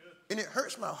 And it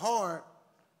hurts my heart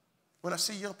when I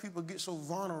see young people get so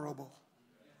vulnerable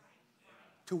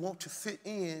to want to fit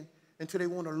in until they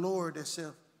want to lower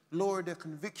themselves, lower their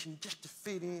conviction just to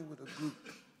fit in with a group.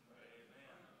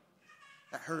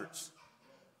 That hurts.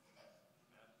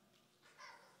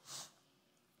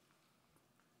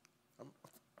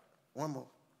 One more.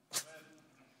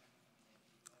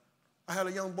 I had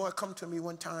a young boy come to me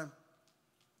one time.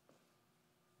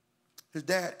 His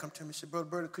dad come to me and said, Brother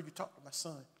Burley, could you talk to my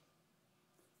son?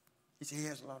 He said, he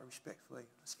has a lot of respect for you.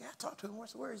 I said, yeah, I talked to him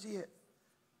once. Where is he at?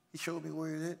 He showed me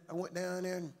where he's at. I went down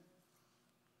there, and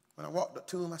when I walked up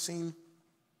to him, I seen him.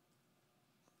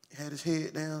 He had his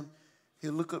head down.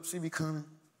 He'll look up, see me coming.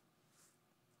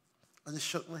 I just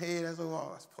shook my head as I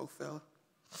walked. I said, poor fella.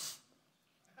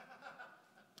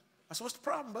 I said, what's the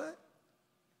problem, bud?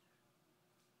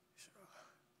 He said,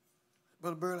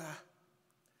 Brother Burley, I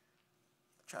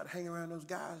try to hang around those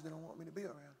guys that don't want me to be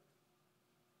around.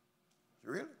 I said,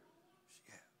 really?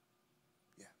 He said,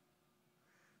 yeah.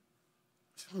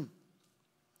 I said,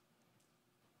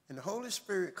 And the Holy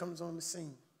Spirit comes on the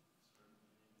scene.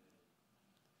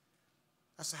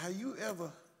 I said, have you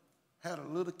ever had a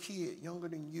little kid younger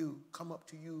than you come up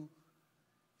to you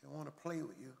and want to play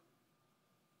with you?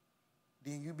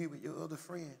 Then you be with your other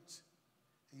friends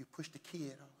and you push the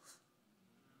kid off.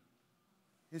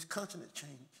 His conscience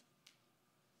changed.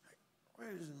 Like,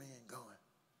 where is this man going?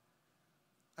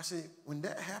 I said, when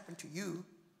that happened to you,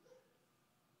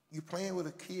 you playing with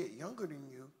a kid younger than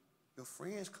you, your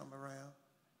friends come around,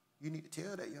 you need to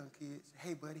tell that young kid,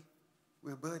 hey, buddy,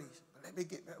 we're buddies, but let me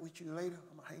get back with you later.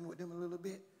 I'm going to hang with them a little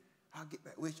bit. I'll get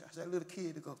back with you. I said, that little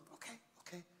kid to go, okay.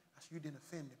 I said, you didn't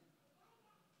offend him.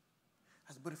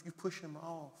 I said, but if you push him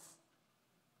off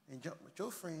and jump with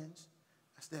your friends,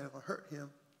 I said, that'll hurt him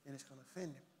and it's going to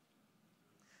offend him.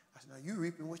 I said, now you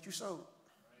reaping what you sowed.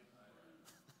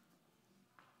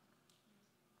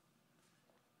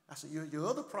 I said, your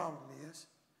other problem is,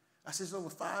 I said, there's over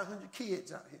 500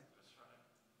 kids out here.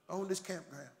 on this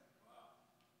campground.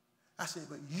 I said,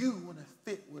 but you want to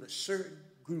fit with a certain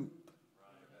group.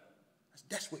 I said,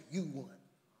 that's what you want.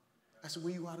 I said,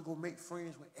 well, you ought to go make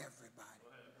friends with everybody.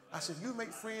 I said, if you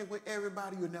make friends with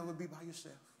everybody, you'll never be by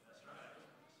yourself.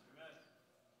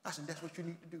 I said, that's what you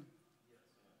need to do.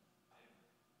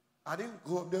 I didn't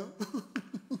go up there.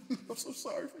 I'm so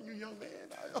sorry for you, young man.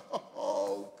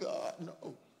 Oh, God,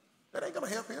 no. That ain't going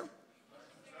to help him.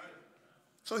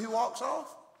 So he walks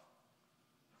off.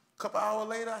 A couple hours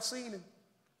later, I seen him.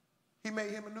 He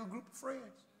made him a new group of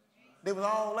friends. They was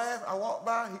all laughing. I walked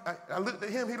by. I looked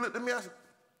at him. He looked at me. I said,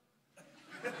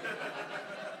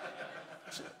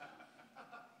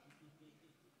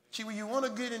 see, when you want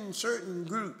to get in certain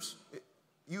groups,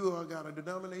 you got a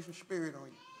denomination spirit on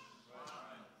you.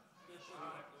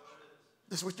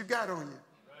 That's what you got on you.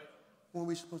 When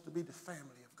we're supposed to be the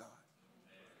family of God.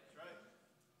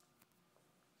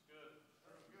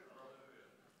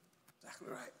 Exactly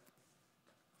right.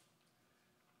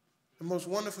 The most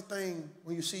wonderful thing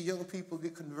when you see young people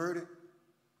get converted,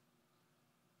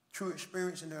 true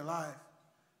experience in their life,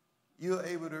 you're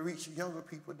able to reach younger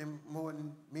people more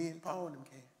than me and Paul and them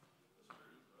can.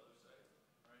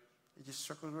 It just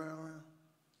circles around.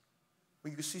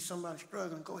 When you can see somebody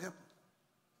struggling, go help them.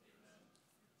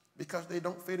 Because they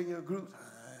don't fit in your group.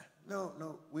 No,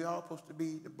 we're all supposed to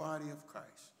be the body of Christ.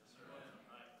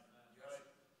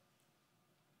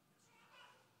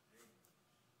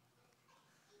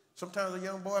 Sometimes a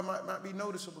young boy might be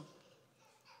noticeable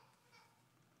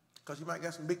because he might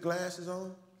got some big glasses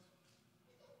on.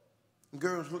 And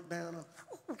girls look down on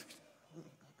him.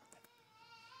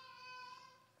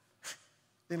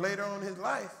 Then later on in his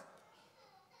life,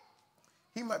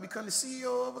 he might become the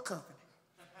CEO of a company.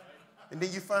 And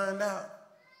then you find out,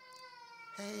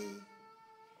 hey,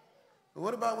 but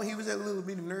what about when he was that little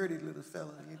bitty nerdy little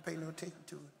fella and you didn't pay no attention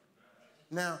to him?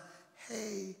 Now,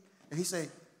 hey, and he say,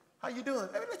 how you doing?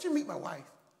 Let me let you meet my wife.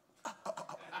 That's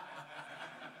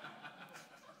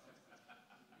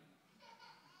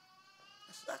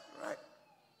exactly right.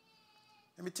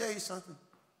 Let me tell you something.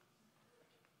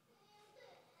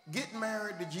 Get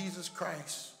married to Jesus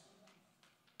Christ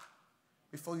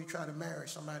before you try to marry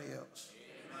somebody else.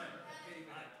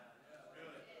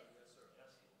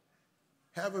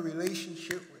 Have a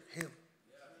relationship with him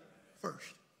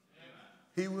first.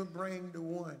 He will bring the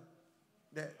one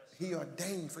that he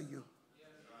ordained for you.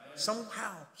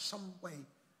 Somehow, some way,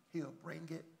 he'll bring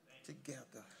it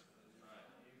together.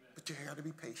 But you have to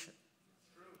be patient.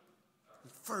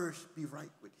 And first, be right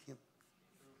with him.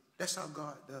 That's how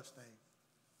God does things.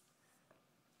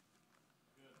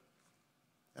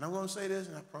 And I'm going to say this,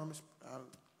 and I promise.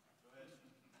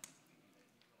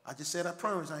 I just said I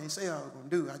promise. I didn't say I was going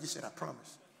to do it. I just said I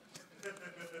promise.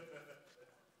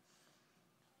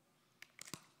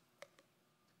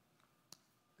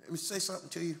 Let me say something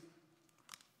to you.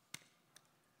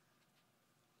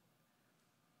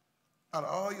 Out of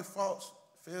all your faults,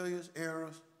 failures,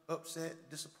 errors, upset,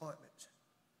 disappointments,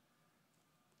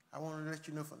 I want to let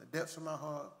you know from the depths of my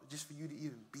heart, just for you to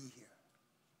even be here,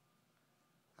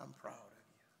 I'm proud of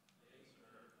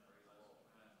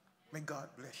you. May God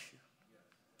bless you.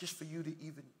 Just for you to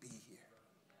even be here.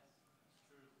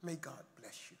 May God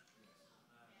bless you.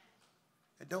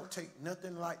 And don't take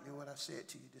nothing lightly what I said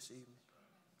to you this evening,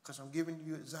 because I'm giving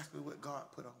you exactly what God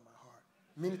put on my heart.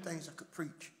 Many things I could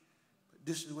preach, but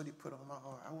this is what he put on my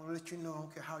heart. I want to let you know, I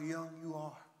don't care how young you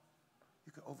are,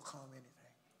 you can overcome anything.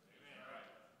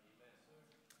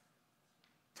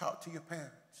 Talk to your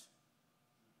parents.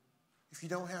 If you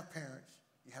don't have parents,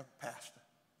 you have a pastor.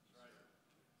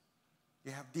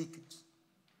 You have deacons.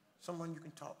 Someone you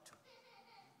can talk to.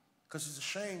 Because it's a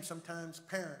shame sometimes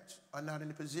parents are not in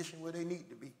the position where they need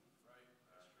to be.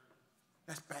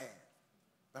 That's bad.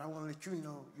 But I want to let you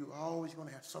know you're always going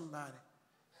to have somebody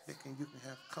that you can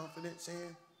have confidence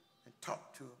in and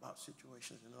talk to about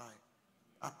situations in life.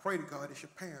 I pray to God it's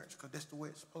your parents, because that's the way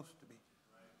it's supposed to be.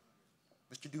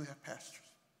 But you do have pastors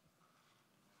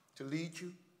to lead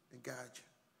you and guide you.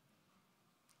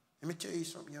 Let me tell you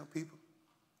something, young people.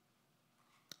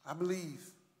 I believe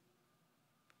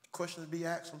the question to be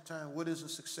asked sometimes, what is a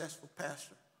successful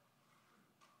pastor?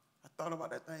 I thought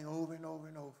about that thing over and over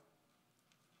and over.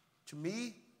 To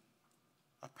me,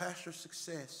 a pastor's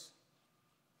success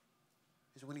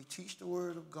is when he teaches the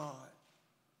word of God,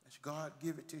 as God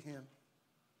give it to him,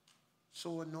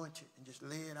 so anointed, and just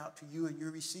lay it out to you and you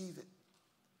receive it.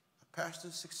 A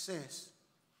pastor's success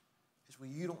is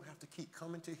when you don't have to keep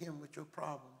coming to him with your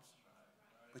problems,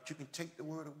 but you can take the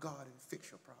word of God and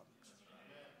fix your problems.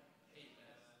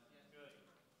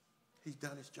 He's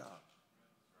done his job.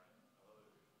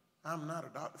 I'm not a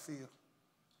Dr. Phil.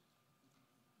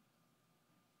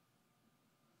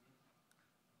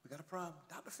 got a problem.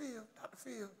 Dr.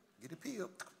 Phil, get a pill.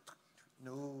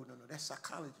 No, that's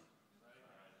psychology.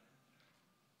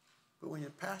 But when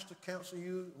your pastor counsels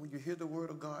you, when you hear the word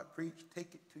of God preached,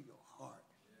 take it to your heart.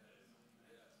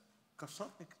 Because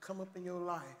something can come up in your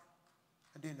life,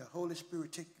 and then the Holy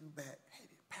Spirit take you back. Hey,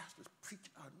 the pastor's preach,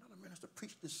 another minister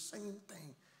preached the same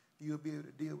thing. You'll be able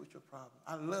to deal with your problem.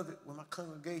 I love it when my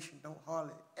congregation don't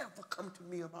hardly ever come to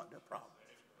me about their problems.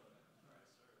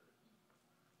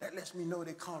 That lets me know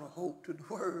they caught a hold to the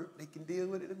word. They can deal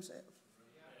with it themselves.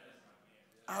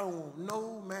 I don't want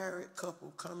no married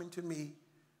couple coming to me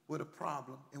with a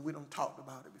problem and we don't talk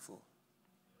about it before.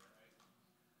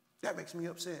 That makes me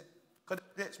upset. Because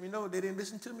it lets me know they didn't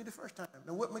listen to me the first time.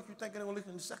 Now what makes you think they're going to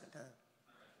listen the second time?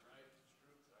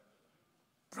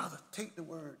 Brother, take the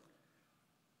word.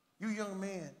 You young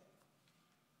man,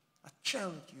 I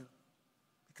challenge you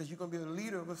because you're going to be a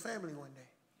leader of a family one day.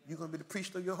 You're going to be the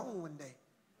priest of your home one day.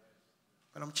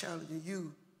 But I'm challenging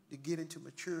you to get into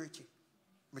maturity.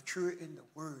 Mature in the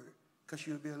word because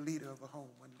you'll be a leader of a home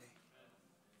one day.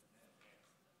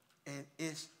 And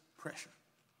it's pressure.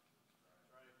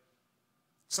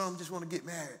 Some just want to get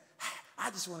married. I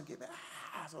just want to get married.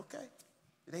 It's okay.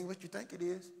 It ain't what you think it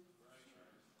is.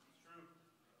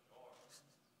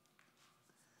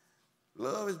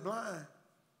 Love is blind.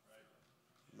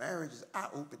 Marriage is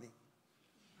eye-opening.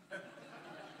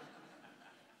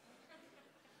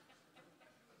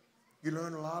 You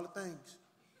learn a lot of things.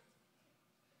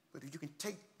 But if you can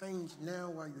take things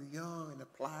now while you're young and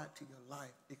apply it to your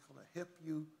life, it's going to help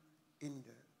you when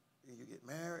you get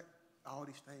married. All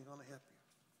these things are going to help you.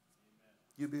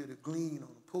 You'll be able to glean on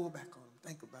them, pull back on them,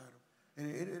 think about them.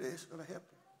 And it's going to help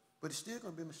you. But it's still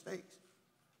going to be mistakes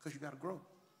because you got to grow.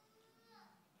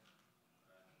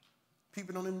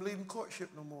 People don't even believe in courtship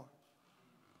no more.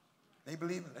 They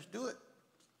believe in, let's do it.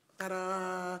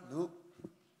 Ta-da! Nope.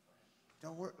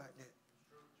 Don't work like that.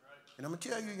 And I'm going to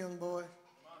tell you, young boy,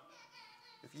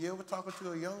 if you ever talking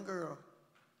to a young girl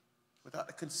without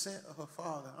the consent of her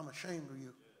father, I'm ashamed of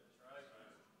you.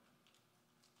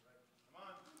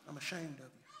 I'm ashamed of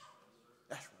you.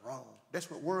 That's wrong. That's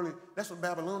what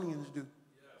Babylonians do.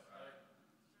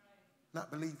 Not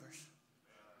believers.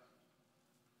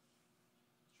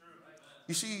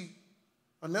 You see,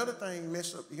 another thing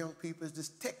mess up the young people is this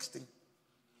texting.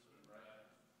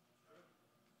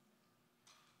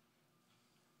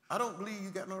 I don't believe you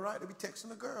got no right to be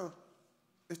texting a girl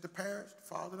if the parents, the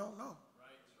father don't know.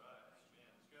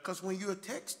 Because when you're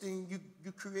texting,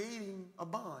 you're creating a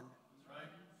bond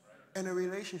and a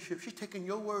relationship. She's taking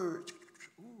your words.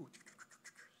 Ooh,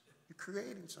 you're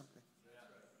creating something.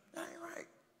 That ain't right.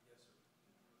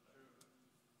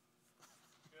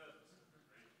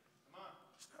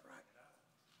 It's not right.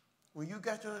 When you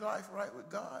got your life right with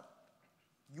God,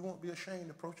 you won't be ashamed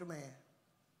to approach a man.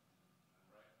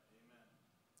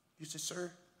 You say,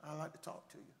 sir, I'd like to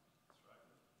talk to you.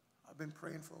 I've been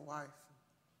praying for a wife.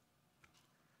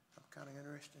 I'm kind of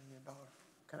interested in your daughter.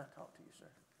 Can I talk to you, sir?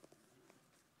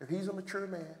 If he's a mature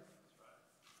man,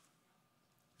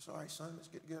 it's all right, son, let's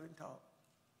get together and talk.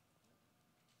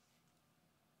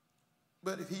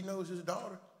 But if he knows his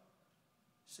daughter,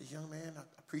 he says, young man, I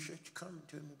appreciate you coming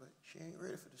to me, but she ain't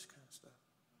ready for this kind of stuff.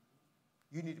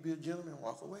 You need to be a gentleman and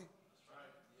walk away.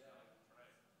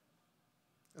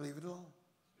 Leave it alone.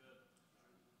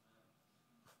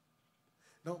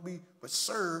 Don't be, but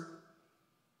sir,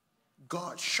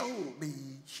 God showed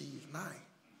me she's mine.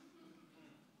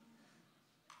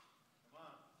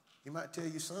 He might tell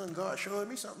you, son, God showed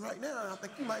me something right now, and I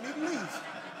think you might need to leave.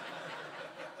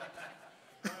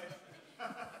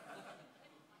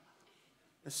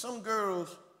 And some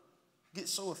girls get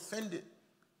so offended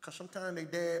because sometimes their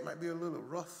dad might be a little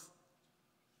rough.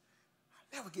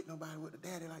 I never get nobody with a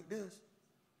daddy like this.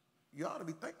 You ought to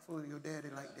be thankful to your daddy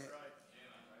like that.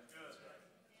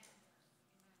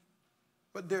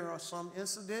 But there are some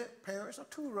incident, parents are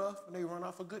too rough and they run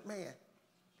off a good man,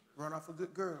 run off a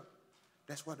good girl.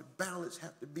 That's why the balance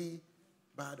have to be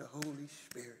by the Holy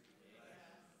Spirit.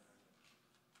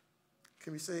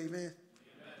 Can we say amen? Amen.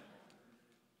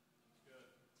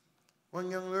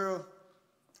 One young girl,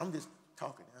 I'm just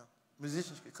talking now.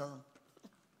 Musicians could come.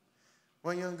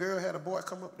 One young girl had a boy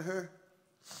come up to her.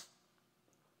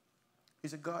 He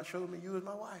said, God showed me you as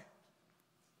my wife.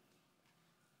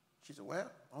 She said, well,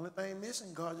 only thing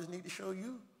missing, God just need to show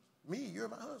you, me, you're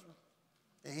my husband.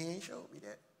 And he ain't showed me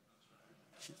that.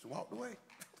 She just walked away.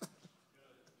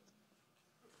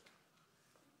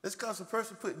 It's because the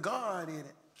person put God in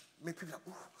it. I mean, people are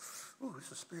like, ooh,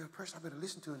 it's a spiritual person. I better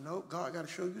listen to it. No, God got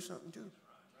to show you something too.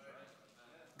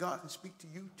 God can speak to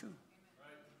you too.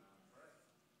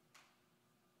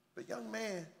 But young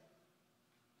man,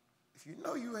 If you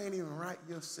know you ain't even right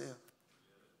yourself,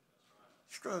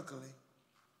 struggling,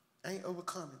 ain't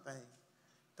overcoming things,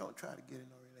 don't try to get in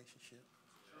no relationship.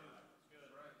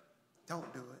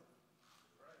 Don't do it.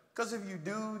 Because if you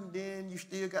do, then you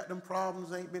still got them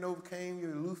problems, ain't been overcame,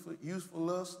 your youthful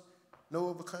lust, no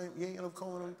overcome, you ain't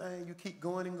overcoming them things, you keep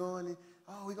going and going, and,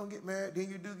 oh, we're going to get married, then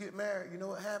you do get married. You know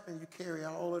what happens? You carry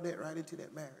all of that right into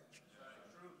that marriage.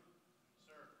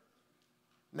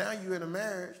 Now you're in a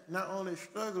marriage, not only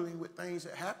struggling with things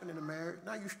that happen in the marriage,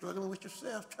 now you're struggling with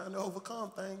yourself, trying to overcome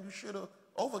things you should have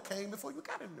overcame before you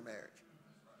got into the marriage.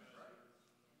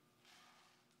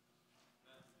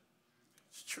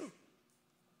 It's true.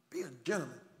 Be a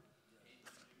gentleman.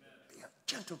 Be a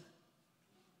gentleman.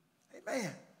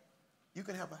 Amen. You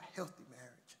can have a healthy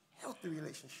marriage, healthy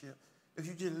relationship, if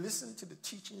you just listen to the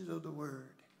teachings of the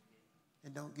word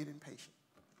and don't get impatient.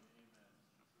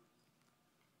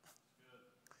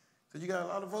 Because you got a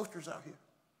lot of vultures out here.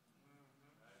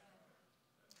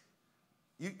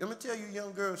 Let me tell you,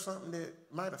 young girls, something that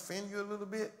might offend you a little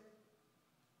bit,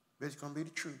 but it's going to be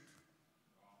the truth.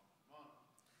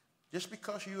 Just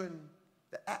because you're in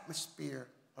the atmosphere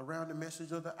around the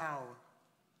message of the hour,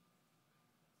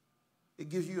 it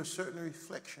gives you a certain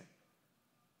reflection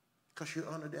because you're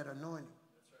under that anointing.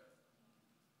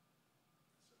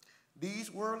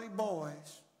 These worldly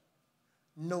boys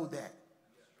know that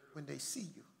when they see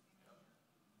you.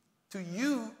 To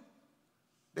you,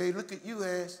 they look at you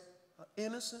as an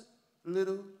innocent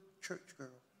little church girl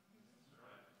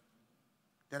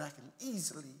that I can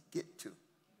easily get to.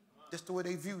 That's the way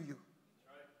they view you,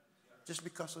 just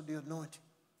because of the anointing.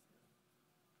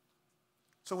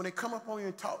 So when they come up on you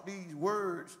and talk these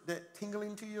words that tingle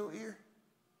into your ear,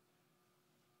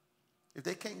 if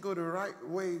they can't go the right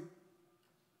way,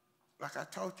 like I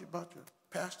taught you about your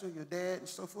pastor, your dad, and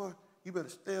so forth, you better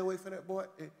stay away from that boy.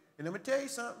 And let me tell you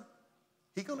something.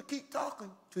 He's gonna keep talking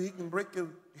till he can break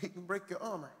your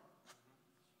armor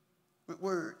with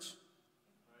words,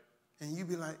 and you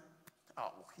be like,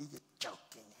 "Oh, he's just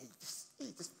joking. He's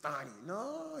just funny."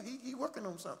 No, he working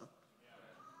on something.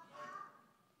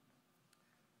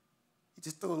 He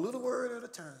just throw a little word at a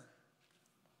time.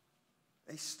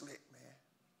 They slick, man.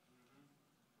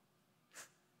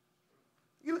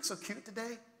 You look so cute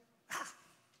today.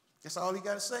 That's all he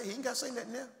got to say. He ain't got to say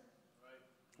nothing else.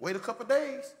 Wait a couple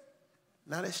days.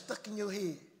 Now they're stuck in your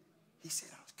head. He said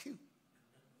I was cute.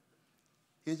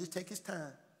 He'll just take his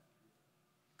time.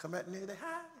 Come out in there and say,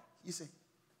 hi. You say,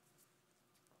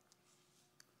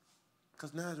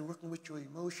 because now he's working with your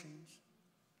emotions.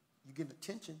 You're getting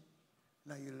attention.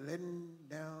 Now you're letting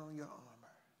down your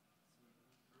armor.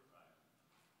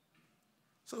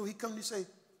 So he comes to say,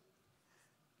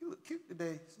 you look cute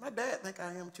today. My dad think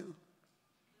I am too.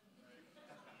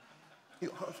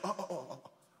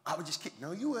 I was just kidding.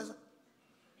 No, you wasn't.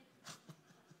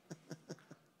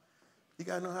 You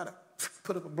got to know how to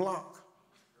put up a block.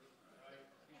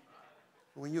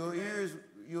 When your ears,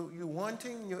 you're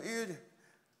wanting, your ears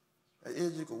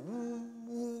just go, woo,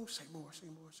 woo, say more, say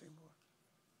more, say more.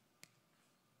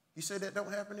 You say that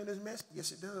don't happen in this message?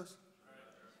 Yes, it does.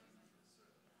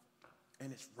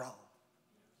 And it's wrong.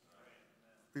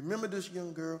 Remember this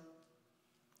young girl.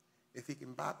 If he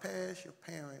can bypass your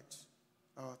parents'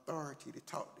 authority to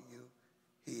talk to you,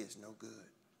 he is no good.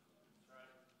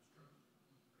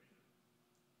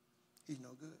 He's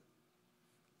no good.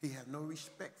 He has no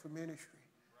respect for ministry,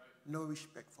 no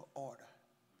respect for order.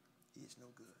 He is no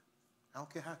good. I don't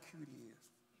care how cute he is.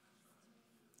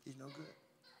 He's no good.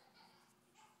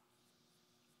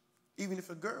 Even if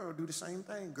a girl do the same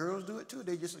thing, girls do it too.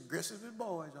 They're just aggressive as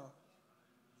boys are.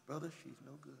 Brother, she's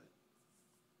no good.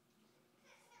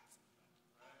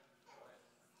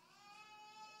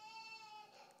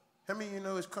 How many of you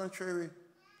know it's contrary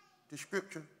to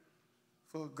Scripture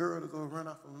for a girl to go run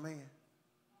off of a man?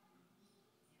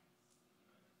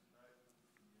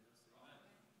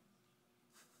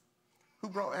 Who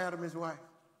brought Adam his wife?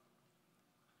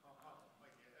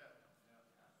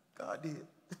 God did.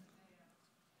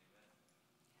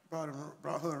 Brought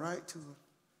her right to him.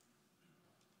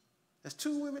 There's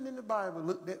two women in the Bible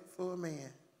looked at for a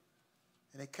man,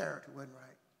 and their character wasn't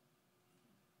right.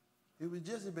 It was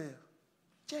Jezebel.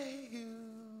 Jehu.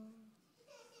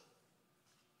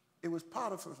 It was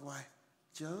Potiphar's wife,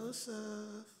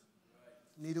 Joseph.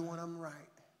 Neither one of them right.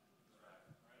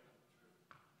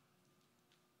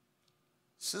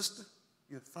 Sister,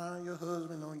 you'll find your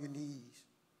husband on your knees.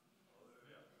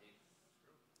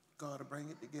 God will bring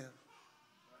it together.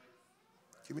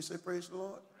 Can we say praise the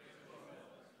Lord?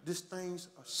 These things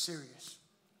are serious.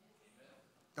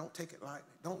 Don't take it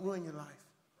lightly. Don't ruin your life.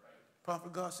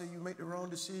 Prophet God said you make the wrong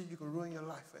decision, you can ruin your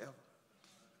life forever.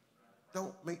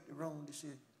 Don't make the wrong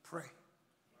decision. Pray.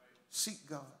 Seek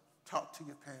God. Talk to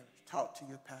your parents. Talk to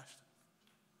your pastor.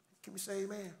 Can we say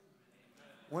amen?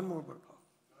 One more, Brother Paul.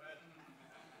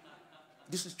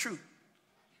 This is true.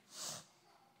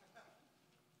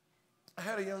 I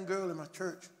had a young girl in my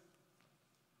church.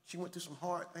 She went through some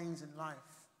hard things in life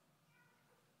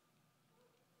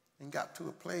and got to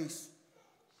a place.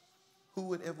 Who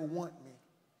would ever want me?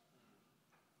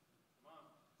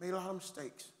 Made a lot of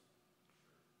mistakes.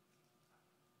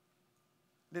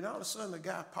 Then all of a sudden, a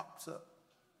guy pops up,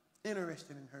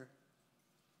 interested in her.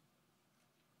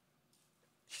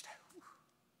 She's like,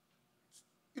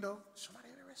 you know, somebody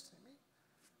interested in me.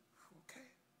 Okay.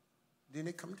 Then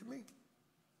they come to me.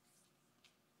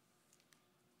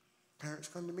 Parents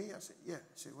come to me. I said, yeah.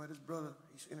 I said, well, this brother,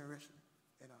 he's interested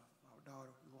in our daughter.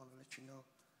 We want to let you know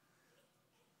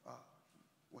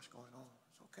what's going on.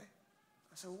 It's okay.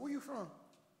 I said, well, where you from?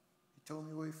 He told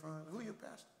me where he's from. Who your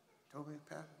pastor? He told me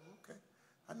the pastor. Okay.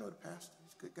 I know the pastor.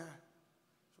 He's a good guy.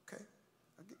 It's okay.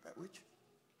 I'll get back with you.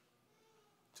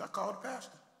 So I called the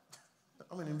pastor.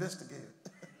 I'm an investigator.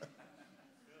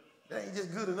 That ain't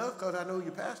just good enough because I know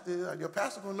your pastor is. Your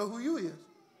pastor going to know who you is.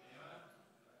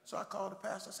 So I called the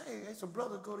pastor. I said, hey, it's a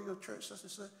brother go to your church, such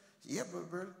and such. He said, yeah, Brother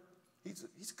Burley. He's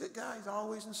a good guy. He's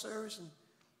always in service and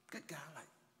good guy. Like,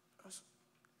 I said,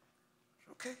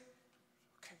 okay.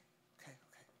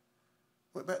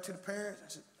 Went back to the parents. I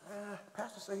said,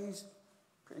 pastor says he's a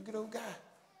pretty good old guy.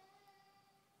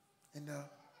 And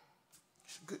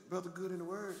he's a good brother, good in the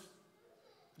word.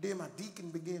 Then my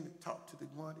deacon began to talk to the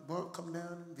one. The boy would come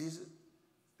down and visit.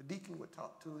 The deacon would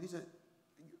talk to her. He said,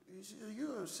 are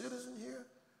you a citizen here?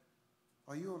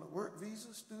 Are you on a work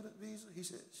visa, student visa? He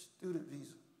said, student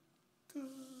visa.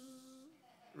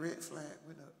 Red flag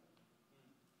went up.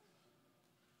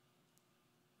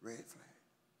 Red flag.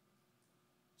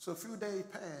 So a few days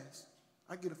passed,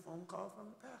 I get a phone call from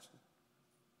the pastor.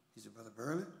 He said, Brother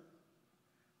Burley,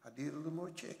 I did a little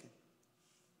more checking.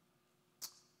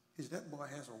 He said, that boy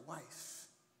has a wife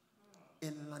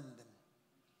in London.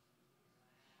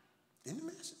 In the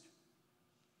message.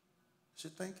 I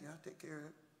said, thank you, I'll take care of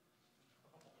it.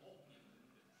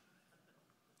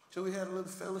 So we had a little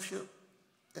fellowship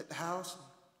at the house,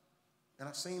 and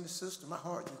I seen the sister. My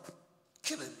heart just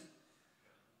killing me.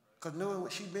 Because knowing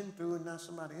what she'd been through and now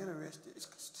somebody interested, this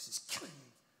is killing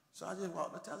me. So I just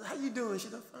walked up to her. I said, how you doing? She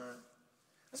said, fine.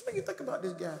 Let's make you think about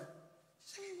this guy.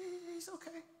 She said, yeah, he's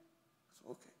okay. I said,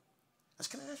 okay. I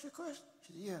said, can I ask you a question?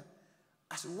 She said, yeah.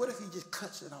 I said, what if he just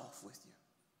cuts it off with you?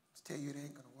 Just tell you it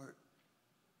ain't going to work.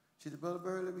 She said, Brother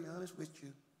Burley, to be honest with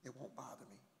you, it won't bother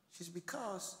me. She said,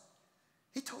 because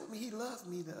he told me he loved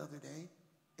me the other day,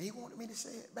 and he wanted me to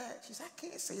say it back. She said, I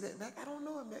can't say that back. I don't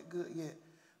know him that good yet.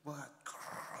 But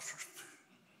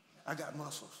I got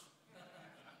muscles.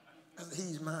 I said,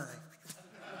 he's mine.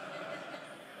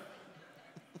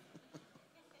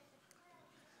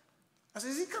 I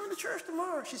said, is he coming to church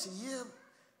tomorrow? She said, yeah.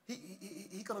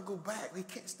 He going to go back. He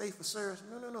can't stay for service.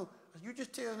 No. You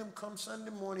just tell him come Sunday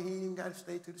morning. He ain't even got to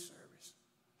stay to the service.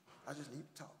 I just need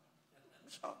to talk.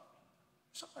 That's all.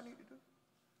 That's all I need to do.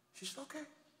 She said, okay.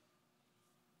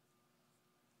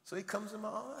 So he comes in my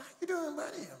office. How you doing,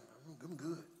 buddy? I'm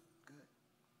good.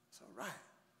 It's all right.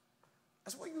 I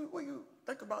said, what you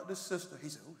think about this sister? He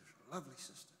said, oh, she's a lovely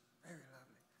sister. Very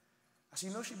lovely. I said,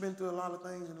 you know she's been through a lot of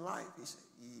things in life. He said,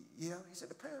 yeah. He said,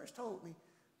 the parents told me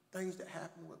things that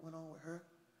happened, what went on with her.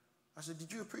 I said,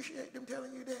 did you appreciate them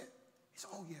telling you that? He said,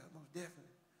 oh, yeah, most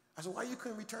definitely. I said, why you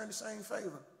couldn't return the same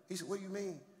favor? He said, what do you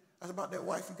mean? I said, about that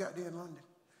wife you got there in London.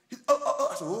 He said, oh.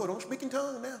 I said, oh, don't speak in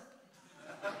tongues now.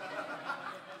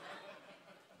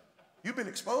 You've been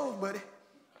exposed, buddy.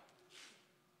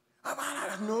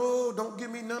 No, don't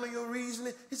give me none of your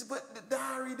reasoning. He said, but the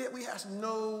diary that we have,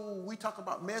 no, we talk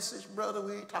about message, brother.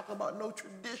 We ain't talking about no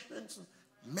traditions.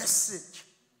 Message.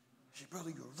 She said, brother,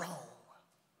 you're wrong.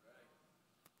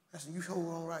 I said, you hold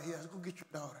on right here. I said, go get your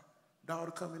daughter.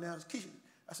 Daughter coming out.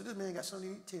 I said, this man got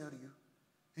something to tell to you.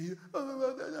 He said,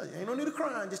 you ain't no need of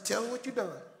crying. Just tell him what you done.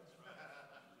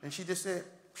 And she just said,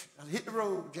 hit the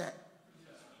road, Jack.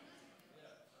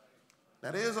 Now,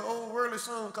 there's an old Burley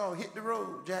song called Hit the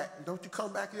Road, Jack, and don't you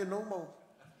come back here no more.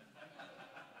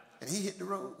 And he hit the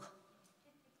road.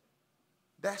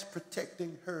 That's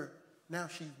protecting her. Now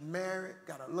she's married,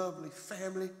 got a lovely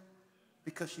family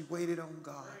because she waited on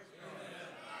God.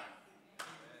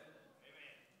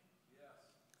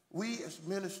 We as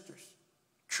ministers,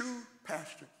 true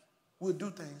pastors, will do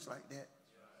things like that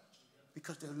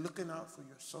because they're looking out for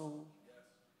your soul.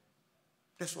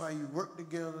 That's why you work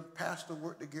together, pastor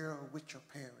work together with your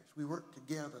parents. We work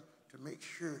together to make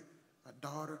sure my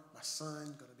daughter, my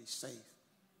son, going to be safe.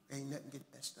 Ain't nothing getting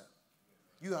messed up.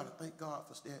 You ought to thank God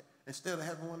for that. Instead of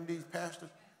having one of these pastors,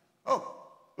 oh,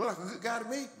 look like a good guy to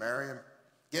me, marry him,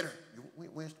 get her.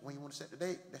 When you want to set the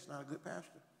date, that's not a good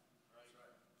pastor.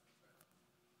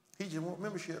 He just wants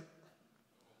membership.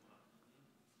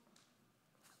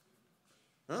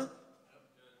 Huh?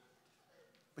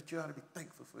 But you ought to be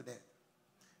thankful for that.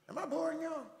 Am I boring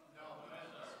y'all?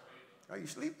 No. Are you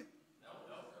sleeping?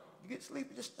 No. You get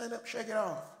sleepy, just stand up, shake it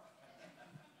off.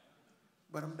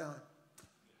 But I'm done.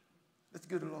 Let's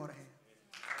give the Lord a hand.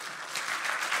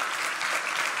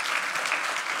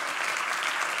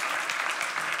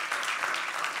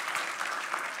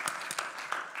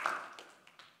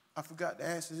 I forgot to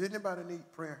ask, does anybody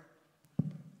need prayer?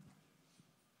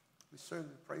 We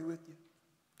certainly pray with you.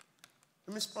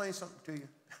 Let me explain something to you.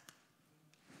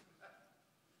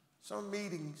 Some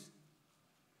meetings,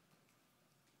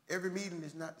 every meeting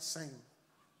is not the same.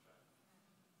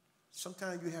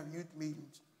 Sometimes you have youth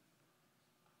meetings.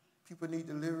 People need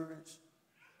deliverance.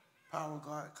 Power of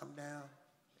God come down.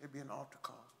 There'll be an altar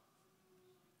call.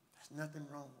 There's nothing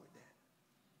wrong with that.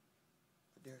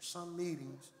 But there are some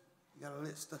meetings you got to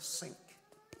let stuff sink.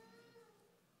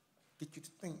 Get you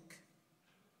to think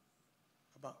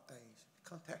about things.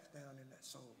 Contacts down in that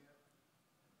soul.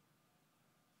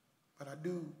 But I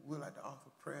would like to offer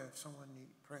prayer if someone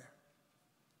needs prayer.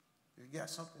 If you got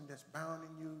something that's bound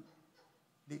in you,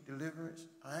 need deliverance,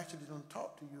 I actually don't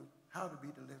talk to you how to be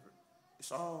delivered.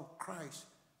 It's all Christ.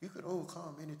 You could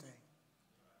overcome anything.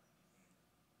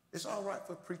 It's all right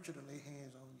for a preacher to lay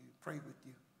hands on you, pray with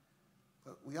you.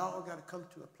 But we all got to come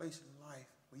to a place in life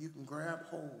where you can grab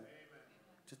hold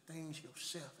to things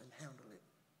yourself and handle it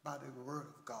by the word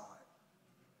of God.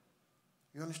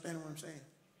 You understand what I'm saying?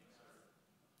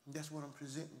 And that's what I'm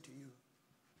presenting to you,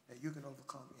 that you can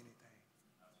overcome anything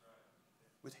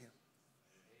with him.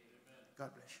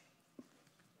 God bless you.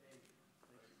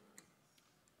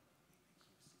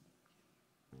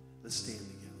 Let's stand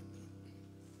together.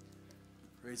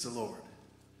 Praise the Lord.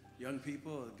 Young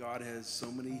people, God has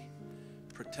so many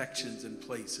protections in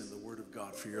place in the Word of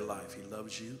God for your life. He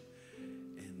loves you.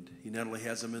 And he not only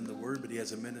has them in the Word, but he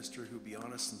has a minister who'll be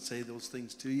honest and say those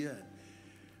things to you. And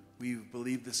we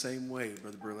believe the same way,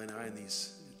 Brother Burley and I, in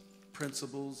these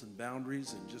principles and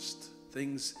boundaries and just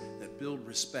things that build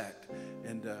respect.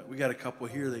 And we got a couple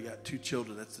here. They got 2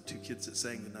 children. That's the 2 kids that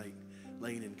sang tonight,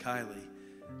 Lane and Kylie.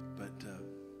 But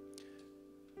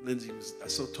Lindsay I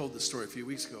told this story a few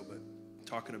weeks ago, but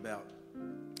talking about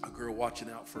a girl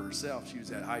watching out for herself. She was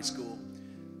at high school,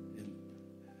 and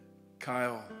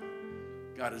Kyle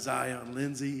got his eye on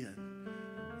Lindsay, and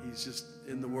he's just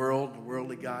in the world, a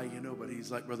worldly guy, you know, but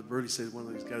he's like Brother Burley said, one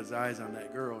of those got his eyes on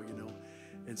that girl, you know.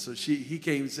 And so he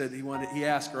came and said he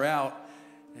asked her out,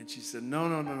 and she said,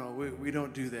 no, we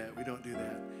don't do that. We don't do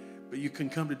that. But you can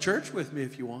come to church with me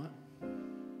if you want.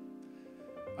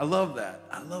 I love that.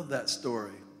 I love that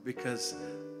story, because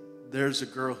there's a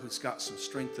girl who's got some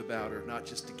strength about her, not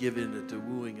just to give in to the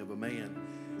wooing of a man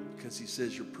because he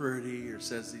says you're pretty or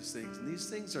says these things. And these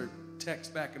things are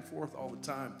text back and forth all the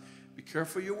time. Be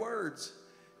careful of your words.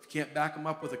 If you can't back them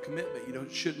up with a commitment, you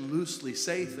shouldn't loosely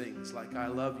say things like I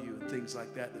love you and things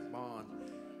like that that bond.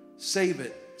 Save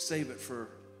it for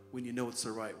when you know it's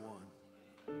the right one.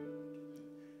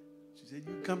 She said,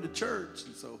 you come to church.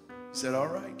 And so he said, all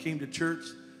right. Came to church,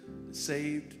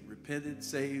 saved, repented,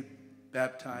 saved,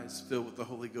 baptized, filled with the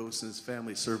Holy Ghost, and his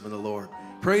family serving the Lord.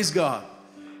 Praise God.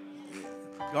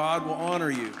 God will honor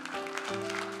you.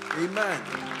 Amen.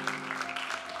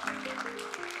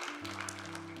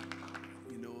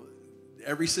 You know,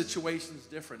 every situation is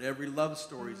different. Every love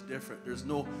story is different. There's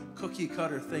no cookie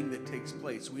cutter thing that takes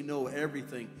place. We know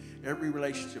everything. Every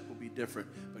relationship will be different,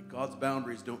 but God's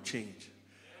boundaries don't change.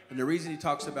 And the reason he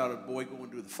talks about a boy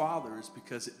going to the father is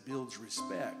because it builds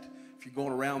respect. If you're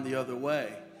going around the other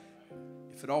way,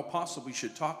 if at all possible, you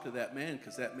should talk to that man,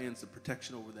 because that man's the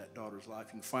protection over that daughter's life.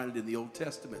 You can find it in the Old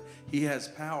Testament. He has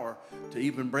power to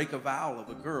even break a vow of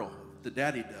a girl. The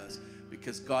daddy does,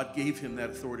 because God gave him that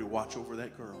authority to watch over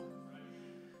that girl.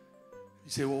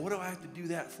 You say, well, what do I have to do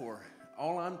that for?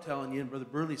 All I'm telling you, and Brother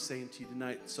Burley's saying to you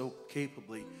tonight so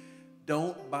capably,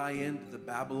 don't buy into the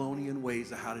Babylonian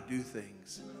ways of how to do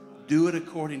things. Do it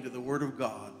according to the Word of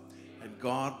God, and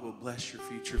God will bless your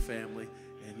future family.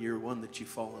 And you're one that you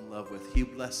fall in love with. He'll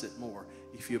bless it more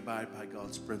if you abide by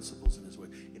God's principles and his way.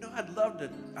 You know,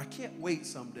 I can't wait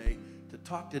someday to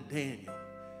talk to Daniel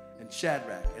and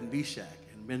Shadrach and Meshach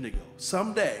and Abednego.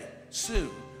 Someday, soon,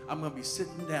 I'm going to be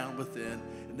sitting down with them,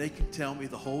 and they can tell me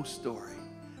the whole story.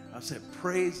 I said,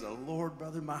 praise the Lord,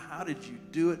 brother. How did you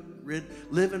do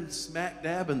it? Living smack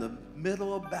dab in the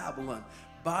middle of Babylon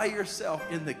by yourself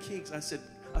in the kings. I said,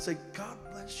 God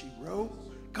bless you, bro.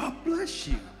 God bless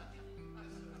you.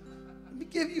 Let me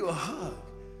give you a hug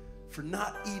for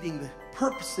not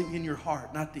purposing in your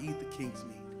heart not to eat the king's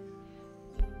meat.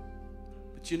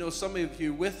 But you know, some of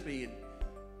you with me and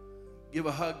give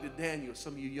a hug to Daniel.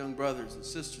 Some of you young brothers and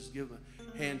sisters, give him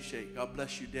a handshake. God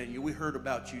bless you, Daniel. We heard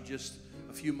about you just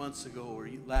a few months ago, or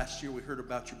last year we heard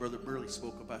about your brother Burley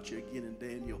spoke about you again in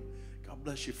Daniel. God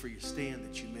bless you for your stand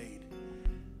that you made.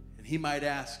 And he might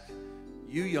ask,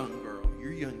 you young girl, you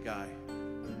young guy,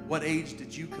 what age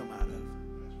did you come out of?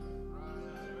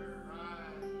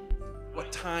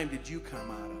 What time did you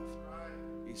come out of?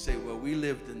 You say, well, we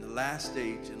lived in the last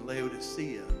age in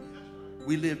Laodicea.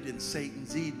 We lived in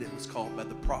Satan's Eden, it was called by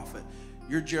the prophet.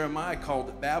 Your Jeremiah called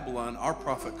it Babylon. Our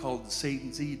prophet called it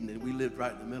Satan's Eden, and we lived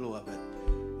right in the middle of it.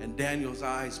 And Daniel's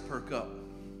eyes perk up.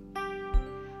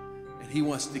 And he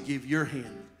wants to give your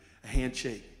hand a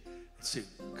handshake and say,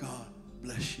 God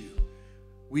bless you.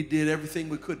 We did everything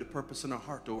we could to purpose in our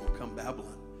heart to overcome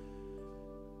Babylon.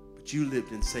 But you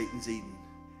lived in Satan's Eden,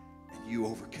 and you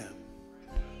overcome.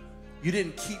 You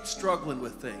didn't keep struggling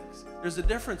with things. There's a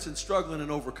difference in struggling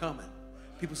and overcoming.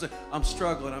 People say, I'm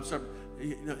struggling, I'm struggling.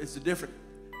 You know, it's a different.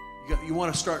 You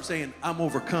want to start saying, I'm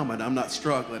overcoming, I'm not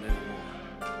struggling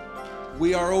anymore.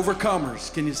 We are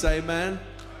overcomers. Can you say amen?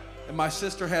 And my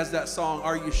sister has that song,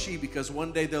 Are You She? Because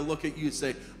one day they'll look at you and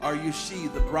say, are you she,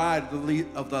 the bride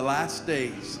of the last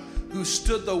days, who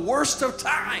stood the worst of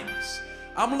times?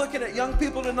 I'm looking at young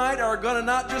people tonight who are going to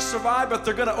not just survive, but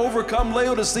they're going to overcome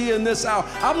Laodicea in this hour.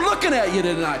 I'm looking at you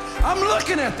tonight. I'm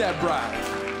looking at that bride.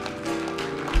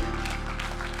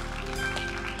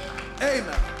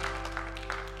 Amen.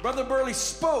 Brother Burley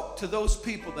spoke to those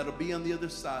people that'll be on the other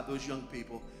side, those young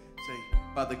people. Say,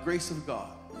 by the grace of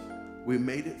God, we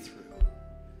made it through.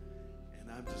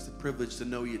 And I'm just a privilege to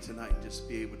know you tonight, just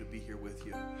be able to be here with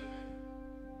you.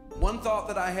 One thought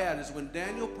that I had is when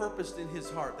Daniel purposed in his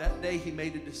heart, that day he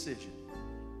made a decision.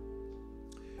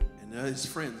 And his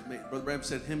friends, Brother Bram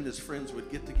said him and his friends would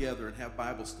get together and have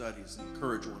Bible studies and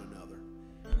encourage one another.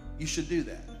 You should do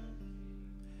that.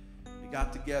 They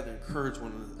got together, encouraged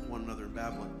one another in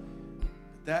Babylon.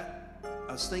 But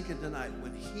I was thinking tonight,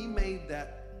 when he made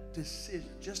that decision,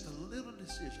 just a little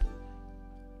decision,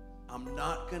 I'm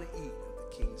not going to eat of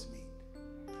the king's meat.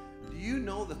 Do you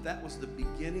know that that was the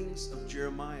beginnings of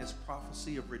Jeremiah's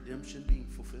prophecy of redemption being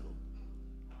fulfilled?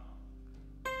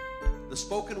 The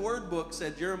spoken word book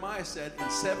said, Jeremiah said, in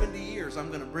 70 years, I'm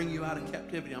going to bring you out of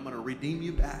captivity. I'm going to redeem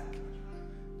you back.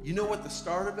 You know what the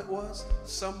start of it was?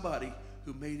 Somebody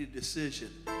who made a decision.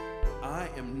 I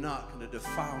am not going to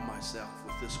defile myself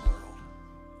with this world.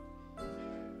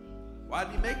 Why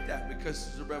did he make that? Because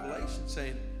there's a revelation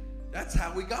saying, that's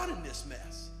how we got in this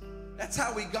mess. That's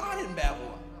how we got in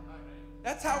Babylon.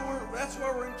 That's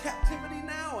why we're in captivity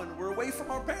now, and we're away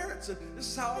from our parents. And this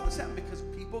is how all this happened, because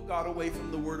people got away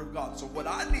from the Word of God. So what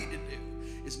I need to do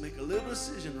is make a little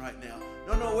decision right now.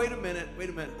 No, wait a minute.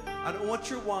 I don't want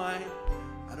your wine.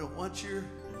 I don't want your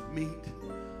meat.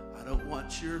 I don't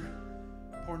want your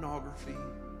pornography.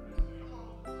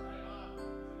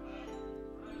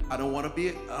 I don't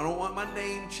want my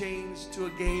name changed to a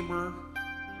gamer.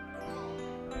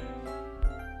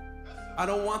 I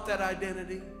don't want that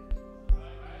identity.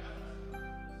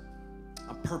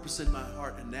 I'm purposing my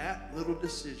heart, and that little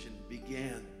decision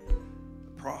began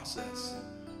the process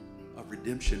of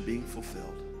redemption being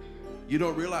fulfilled. You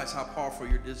don't realize how powerful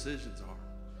your decisions are.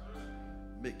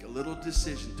 Make a little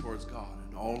decision towards God,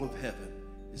 and all of heaven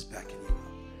is backing you up.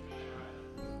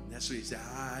 And that's what he said,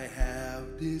 I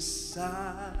have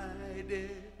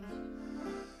decided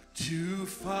to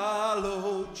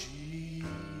follow Jesus.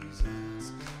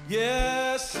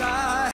 Yes, I